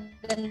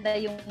maganda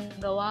yung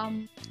gawa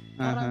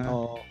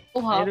mo.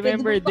 I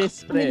remember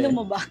this, pre.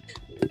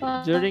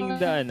 During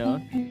the,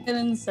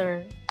 ganun,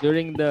 sir.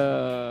 During the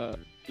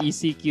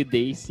ECQ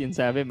days, yun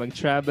sabi,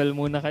 mag-travel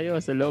muna kayo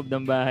sa loob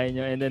ng bahay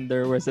nyo, and then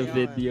there was a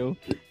video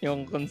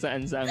yung kung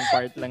saan-saang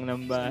part lang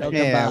ng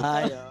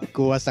bahay.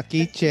 Kuha sa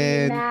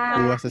kitchen,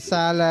 kuha sa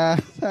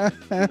sala.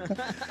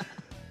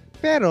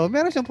 Pero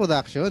meron siyang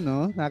production,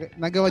 no?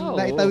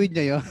 Naitawid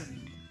niya yun.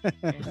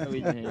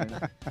 Tawid niya yun.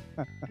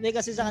 Hindi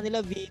kasi sa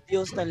kanila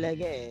videos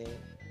talaga eh.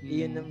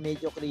 Yun ang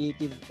medyo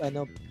creative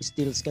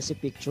stills kasi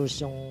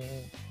pictures yung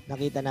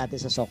nakita natin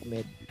sa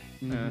SOCMED.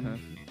 Uh-huh.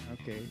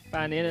 Okay.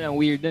 Paano yun? Ang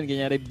weird nun.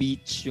 Kanyari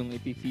beach yung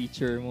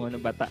ipi-feature mo na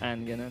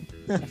bataan. Ganun.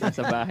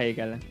 Sa bahay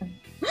ka lang.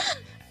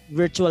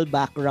 Virtual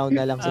background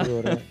na lang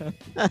siguro.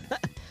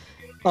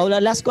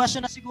 Paula, last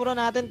question na siguro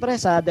natin pre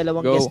sa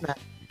dalawang Go. guest na.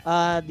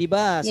 Di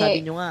ba,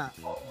 sabi nyo nga,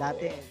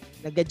 dati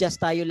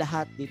nag-adjust tayo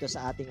lahat dito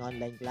sa ating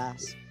online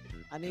class.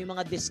 Ano yung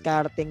mga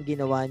discarding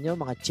ginawa nyo,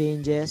 mga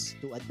changes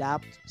to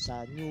adapt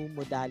sa new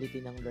modality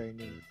ng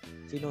learning?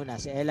 Sino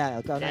na? Si Ella.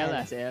 Ikaw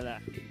na, Si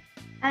Ella.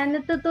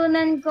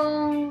 Natutunan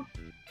kong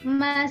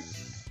mas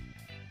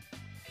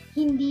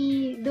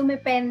hindi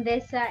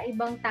dumepende sa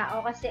ibang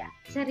tao kasi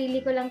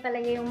sarili ko lang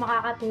talaga yung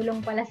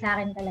makakatulong pala sa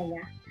akin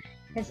talaga.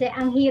 Kasi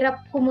ang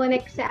hirap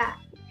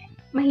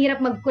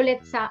mahirap magkulit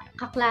sa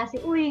kaklase.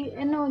 Uy,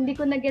 hindi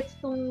ko na-gets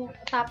tong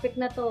topic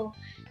na to.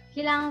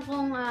 Kailangan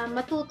kong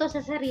matuto sa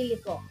sarili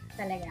ko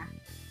talaga.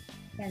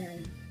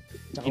 Ganun.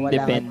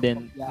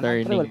 Independent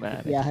learning,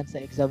 pare. Wala sa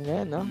exam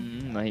ngayon, no?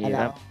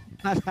 Mahirap.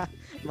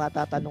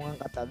 Matatanong ang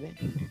katabi.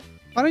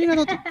 Paano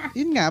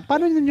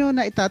paano nyo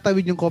na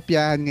itatawid yung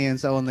kopyahan ngayon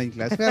sa online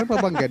class? Meron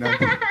pa bang gano'n?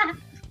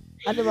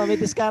 Ano ba? May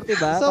diskarte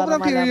ba?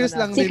 Sobrang curious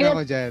lang din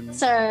ako dyan.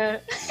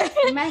 Sir.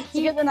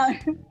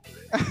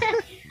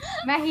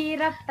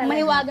 Mahirap talaga.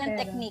 Mahiwagang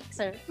technique,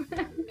 sir.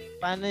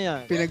 Paano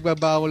yan?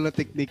 Pinagbabawal na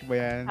technique ba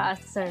yan?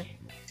 Sir.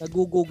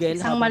 Nag-google.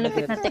 Isang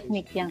malupit na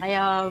technique yan.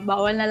 Kaya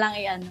bawal na lang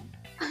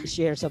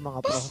i-share sa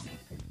mga prof.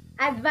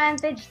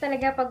 Advantage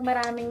talaga pag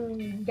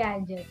maraming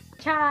gadgets.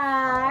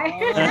 Char!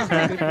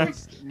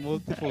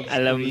 Multiple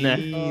Alam na.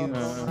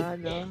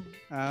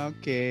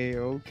 Okay.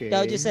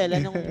 Ikaw,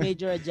 Giselle, anong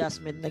major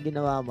adjustment na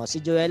ginawa mo?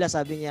 Si Joella,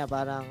 sabi niya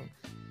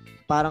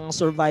parang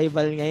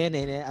survival ngayon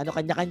eh.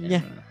 Kanya-kanya.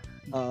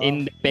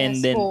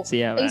 Independent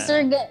siya.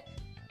 Sir,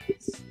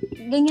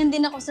 ganyan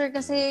din ako, sir,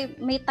 kasi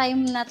may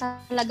time na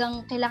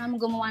talagang kailangan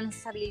mo gumawa ng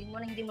sarili mo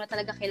na hindi mo na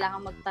talaga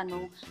kailangan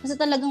magtanong. Kasi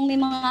talagang may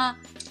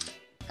mga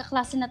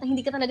kaklase natin,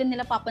 hindi ka talaga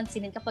nila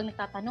papansinin kapag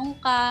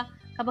nagtatanong ka,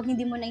 kapag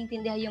hindi mo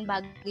naintindihan yung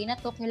bagay na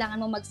to, kailangan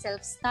mo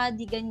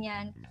mag-self-study,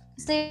 ganyan.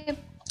 Kasi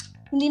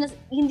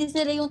hindi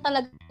sila yung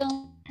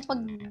talagang pag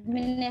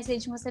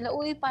message mo sila,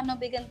 uy, paano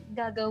ba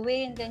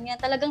gagawin,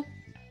 ganyan. Talagang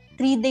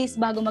 3 days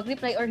bago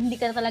mag-reply or hindi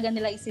ka talaga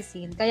nila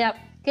isisin. Kaya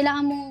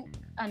kailangan mong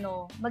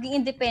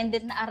maging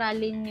independent na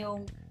aralin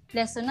yung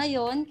lesson na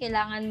yon.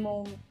 Kailangan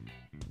mong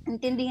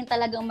intindihin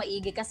talagang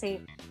maigi kasi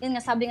yun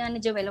nga, sabi nga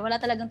ni Joella,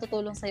 wala talagang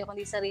tutulong sa'yo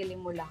kundi sarili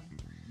mo lang.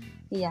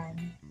 Yan.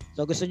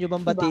 So gusto nyo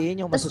bang batiin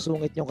yung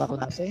masusungit yung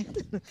kaklase?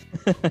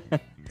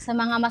 Sa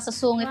mga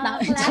masusungit na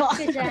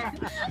kaklase dyan.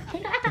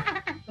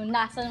 Kung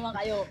nasan naman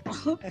kayo.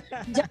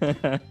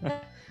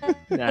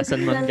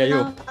 Nasan man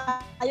kayo.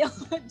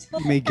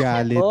 May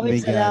galit, may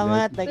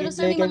salamat. galit. Pero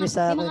sir,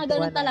 may mga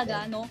ganun talaga,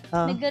 no?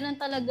 May ganun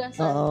talaga.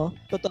 Oo,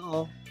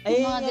 totoo.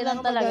 May mga ganun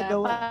talaga.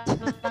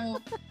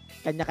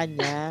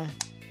 Kanya-kanya.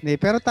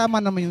 Pero tama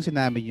naman yung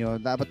sinabi nyo.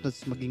 Dapat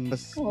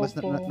mas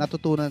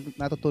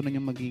natutunan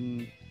yung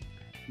maging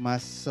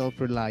mas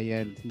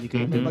self-reliant. Hindi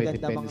kayo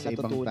depende sa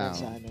ibang tao.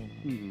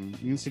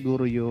 Yung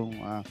siguro yung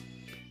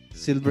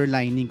silver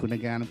lining, kung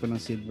naghahanap ko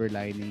ng silver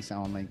lining sa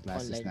online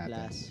classes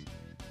natin.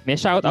 May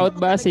shoutout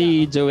ba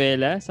si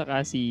Joella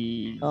saka si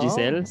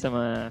Giselle sa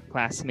mga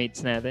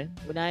classmates natin?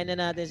 Unahin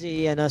na natin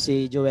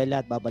si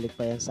Joella at babalik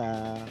pa yan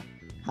sa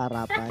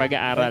harapan.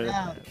 Pag-aaral.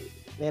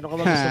 Meron ka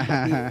ba gusto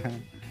batiin?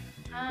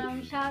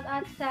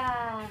 Shoutout sa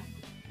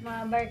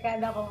mga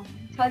barkada ko.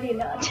 Sorry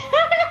lang.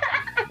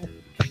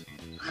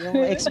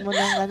 Yung ex mo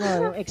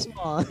yung ex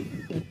mo.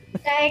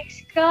 Sa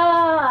ex ko,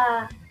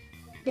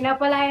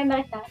 pinapalayan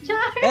na kita.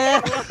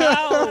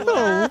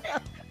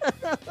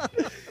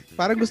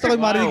 Parang gusto ko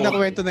marinig na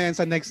kwento na yan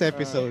sa next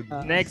episode.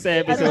 Next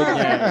episode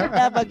niya.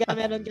 Kapag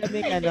meron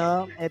kaming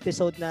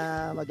episode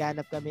na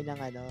maghanap kami ng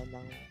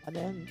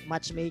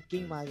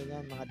matchmaking, mga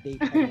ganyan, mga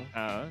date.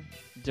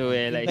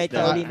 Joella is the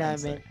one.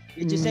 Namin.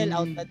 Yung Giselle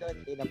out na doon,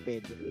 hindi na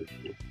pwede.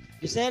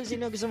 Giselle,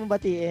 sino gusto mong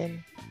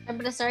batiin?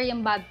 Siyempre sir,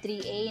 yung Bob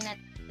 3A na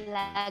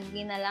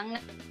lagi na lang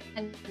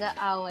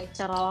nag-aaway.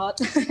 Charot.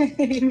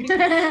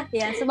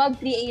 Yan, so Bob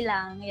 3A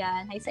lang.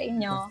 Yan, hi sa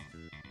inyo.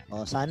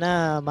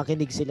 Sana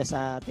makinig sila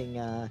sa ating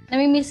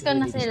namimiss ko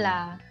na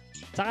sila.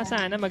 Saka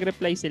sana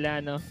mag-reply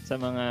sila sa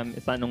mga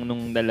tanong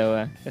nung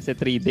dalawa. Kasi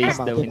 3 days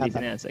daw hindi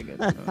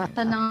sinasagot.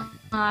 Tanong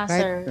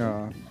sir.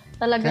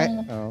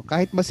 Talagang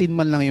kahit masin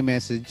man lang yung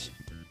message.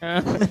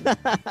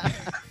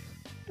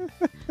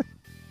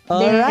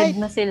 Alright.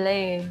 Na sila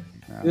eh.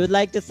 We would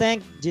like to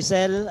thank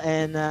Giselle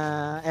and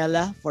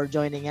Ella for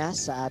joining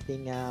us sa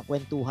ating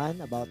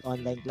kwentuhan about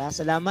online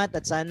class. Salamat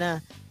at sana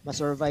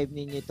ma-survive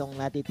ninyo itong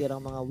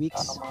natitirang mga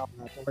weeks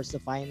towards the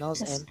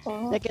finals. And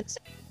second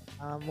set,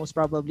 most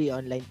probably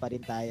online pa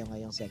rin tayo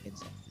ngayong second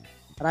set.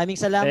 Maraming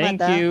salamat.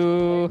 Thank you.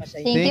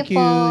 Thank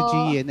you,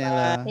 G and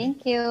Ella.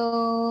 Thank you.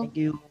 Thank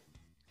you.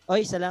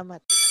 Oy,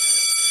 salamat.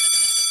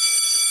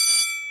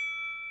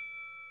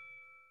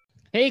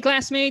 Hey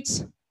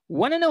classmates!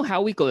 Want to know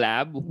how we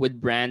collab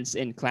with brands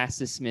in Class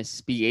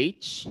Dismiss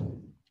PH?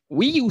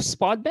 We use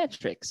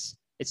Podmetrics.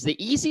 It's the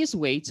easiest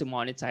way to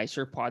monetize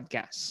your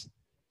podcast.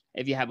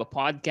 If you have a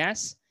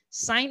podcast,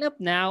 sign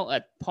up now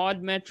at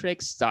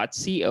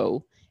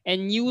podmetrics.co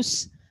and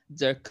use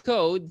the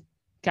code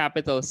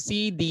capital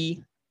CDPH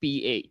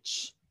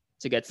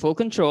to get full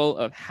control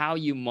of how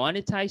you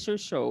monetize your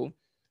show,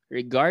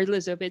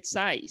 regardless of its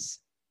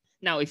size.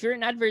 Now, if you're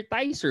an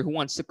advertiser who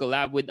wants to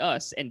collab with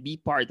us and be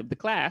part of the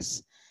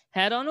class,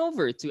 head on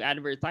over to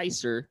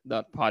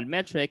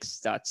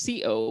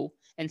advertiser.podmetrics.co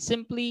and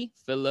simply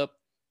fill up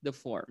the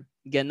form.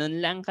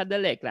 Ganun lang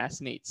kadali,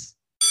 classmates.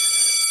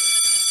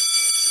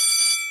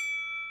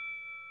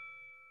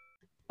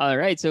 All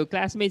right, so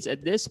classmates, at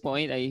this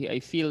point,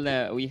 I feel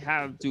that we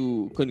have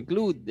to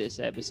conclude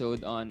this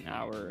episode on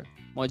our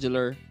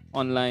modular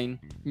online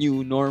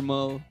new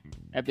normal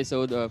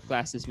episode of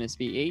Class Dismiss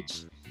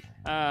PH.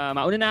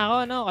 Mauna na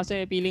ako, no?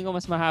 Kasi feeling ko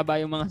mas mahaba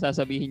yung mga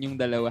sasabihin yung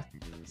dalawa.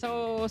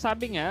 So,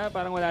 sabi nga,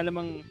 parang wala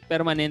namang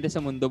permanente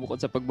sa mundo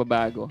bukod sa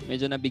pagbabago.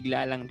 Medyo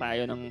nabigla lang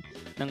tayo ng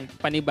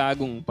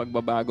panibagong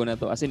pagbabago na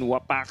to. As in,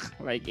 wapak,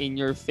 like in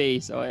your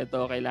face. O,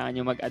 ito, kailangan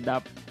nyo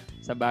mag-adapt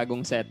sa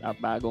bagong setup,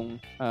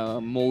 bagong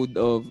mode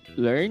of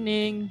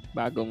learning,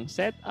 bagong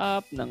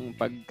setup ng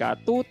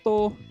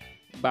pagkatuto,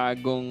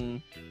 bagong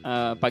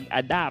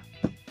pag-adapt.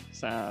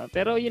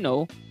 Pero, you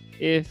know,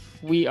 if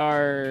we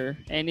are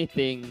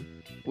anything,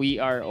 we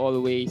are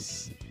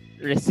always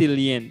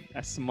resilient,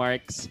 as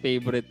Mark's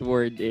favorite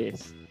word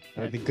is.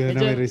 Hindi ko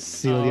naman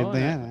resilient na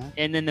yan.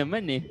 Yan na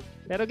naman eh.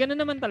 Pero gano'n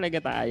naman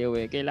talaga tayo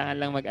eh. Kailangan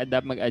lang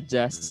mag-adapt,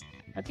 mag-adjust.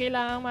 At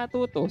kailangan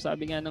matuto.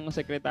 Sabi nga ng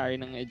Secretary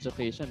ng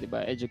Education, di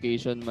ba?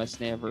 Education must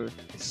never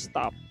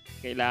stop.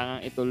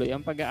 Kailangan ituloy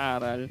ang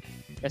pag-aaral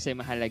kasi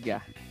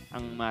mahalaga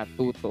ang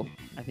matuto.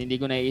 At hindi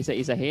ko na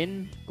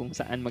iisa-isahin kung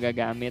saan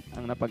magagamit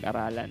ang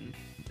napag-aralan.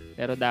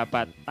 Pero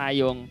dapat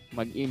tayong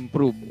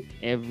mag-improve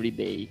every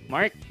day.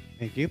 Mark?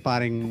 Thank you,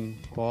 paring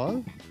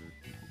Paul.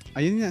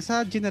 Ayun nga,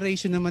 sa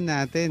generation naman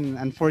natin,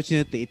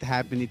 unfortunately, it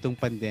happened itong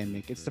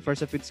pandemic. It's the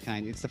first of its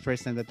kind. It's the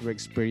first time that we're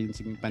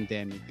experiencing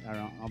pandemic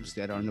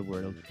obviously around the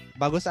world.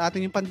 Bago sa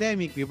atin yung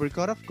pandemic, we were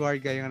caught off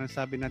guard, gaya nga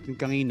nasabi natin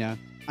kanina.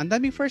 Ang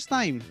daming first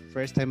time.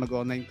 First time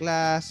mag-online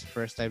class,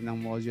 first time ng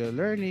modular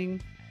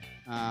learning.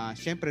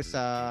 Siyempre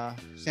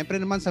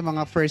naman sa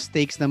mga first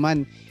takes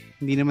naman,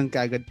 hindi naman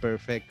kaagad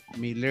perfect.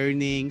 May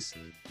learnings,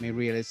 may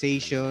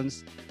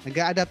realizations.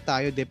 Nag-a-adapt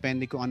tayo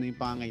depende kung ano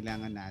yung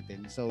pangangailangan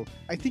natin. So,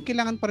 I think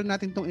kailangan pa rin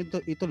natin itong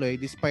ituloy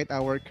despite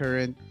our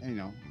current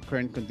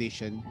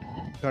condition,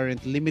 current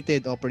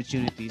limited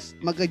opportunities.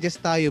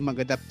 Mag-adjust tayo,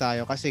 mag-adapt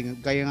tayo kasi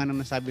gaya nga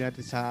naman nasabi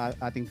natin sa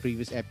ating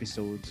previous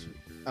episodes,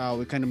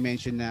 we kind of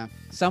mentioned na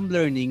some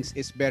learnings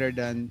is better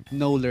than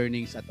no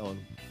learnings at all.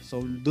 So,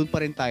 dun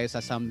pa rin tayo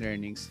sa some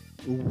learnings.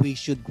 We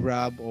should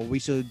grab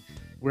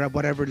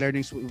whatever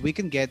learnings we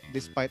can get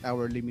despite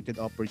our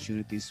limited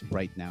opportunities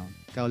right now.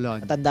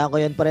 Kaulon. Tandaan ko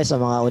yun pare sa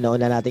mga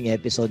una-una nating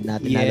episode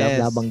natin. Yes.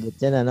 Nabanggit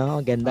yan,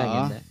 ano?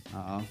 Ganda.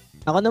 Oo.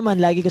 Ako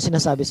naman, lagi ko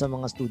sinasabi sa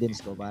mga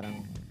students ko,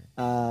 parang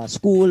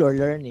school or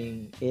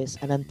learning is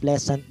an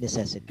unpleasant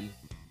necessity.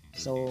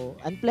 So,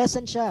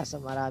 unpleasant siya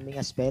sa maraming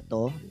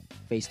aspeto,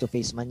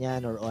 face-to-face man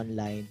yan or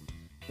online,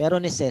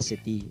 pero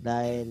necessity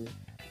dahil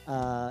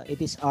it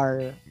is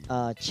our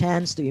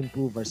chance to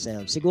improve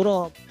ourselves.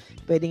 Siguro,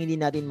 pwedeng hindi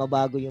natin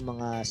mabago yung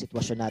mga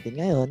sitwasyon natin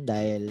ngayon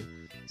dahil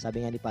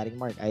sabi nga ni paring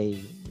Mark ay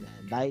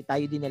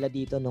tayo dinala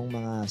dito ng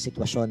mga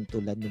sitwasyon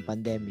tulad ng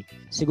pandemic.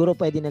 Siguro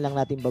pwede na lang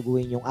natin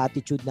baguhin yung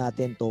attitude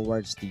natin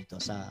towards dito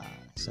sa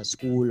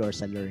school or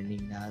sa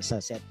learning na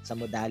sa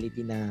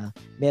modality na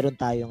meron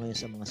tayo ngayon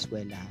sa mga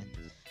eskwelahan.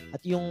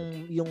 At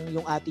yung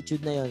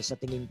attitude na yon sa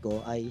tingin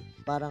ko ay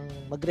parang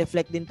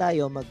mag-reflect din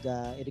tayo,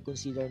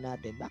 i-reconsider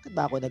natin, bakit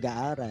ba ako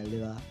nag-aaral,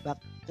 di ba?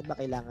 Bakit ba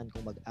kailangan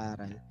kong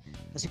mag-aral?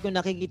 Kasi kung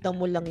nakikita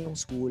mo lang yung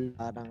school,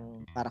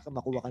 parang para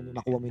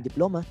makuha mo yung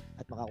diploma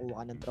at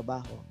makakuha ka ng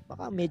trabaho,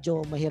 baka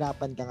medyo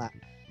mahirapan ka nga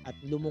at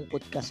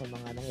lumungkot ka sa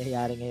mga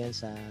nangyayari ngayon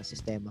sa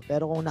sistema.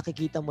 Pero kung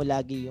nakikita mo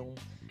lagi yung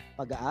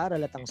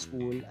pag-aaral at ang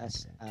school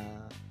as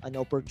an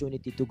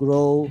opportunity to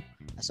grow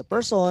as a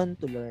person,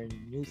 to learn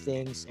new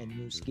things and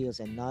new skills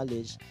and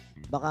knowledge,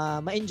 baka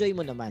ma-enjoy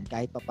mo naman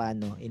kahit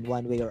papano in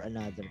one way or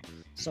another.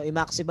 So,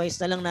 i-maximize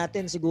na lang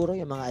natin siguro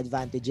yung mga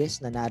advantages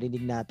na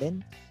narinig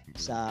natin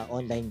sa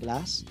online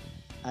class.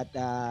 At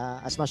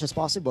as much as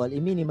possible,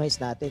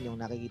 i-minimize natin yung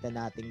nakikita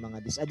nating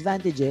mga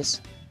disadvantages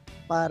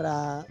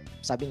para,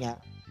 sabi nga,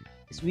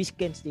 we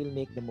can still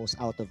make the most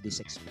out of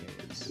this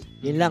experience.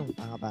 Yun lang,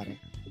 mga pare.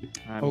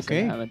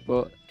 Okay. Salamat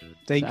po.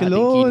 Thank you,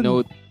 Lord.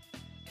 Keynote.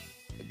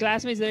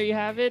 Classmates, there you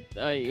have it.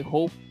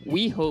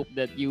 We hope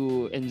that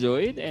you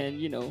enjoyed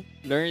and,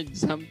 learned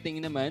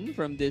something naman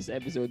from this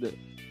episode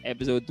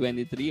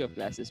 23 of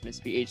Class Dismiss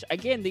PH.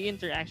 Again, the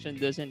interaction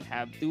doesn't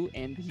have to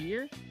end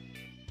here.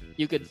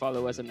 You could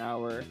follow us on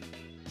our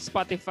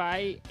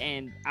Spotify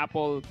and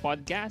Apple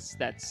Podcasts.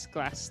 That's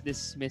Class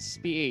Dismiss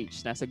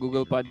PH. Nasa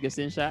Google Podcast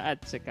din siya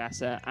at saka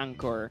sa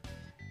Anchor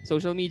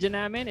Social media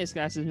namin is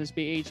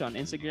ClassDismissPH on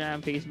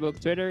Instagram,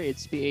 Facebook, Twitter.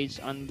 It's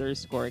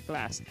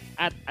PH_class.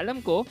 At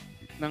alam ko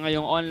na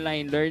ngayong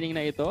online learning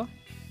na ito,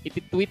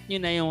 iti-tweet nyo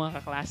na yung mga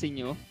kaklase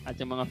nyo at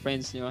yung mga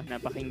friends nyo na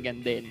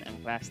pakinggan din ang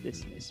Class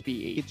Dismiss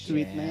PH.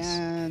 I-tweet na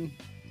yan.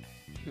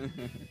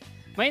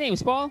 My name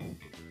is Paul.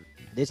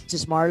 This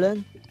is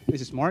Marlon. This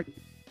is Mark.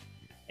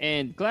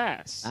 And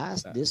Class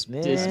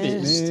Dismissed.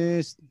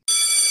 Dismissed.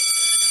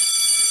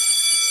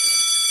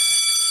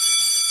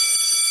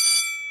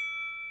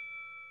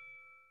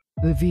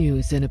 The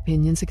views and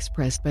opinions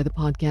expressed by the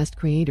podcast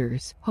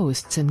creators,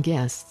 hosts, and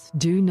guests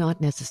do not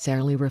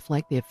necessarily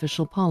reflect the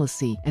official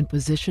policy and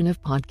position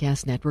of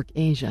Podcast Network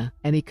Asia.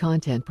 Any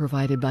content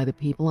provided by the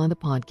people on the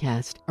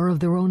podcast are of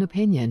their own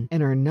opinion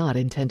and are not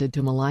intended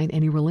to malign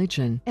any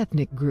religion,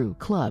 ethnic group,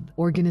 club,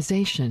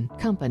 organization,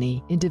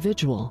 company,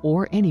 individual,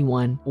 or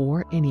anyone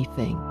or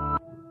anything.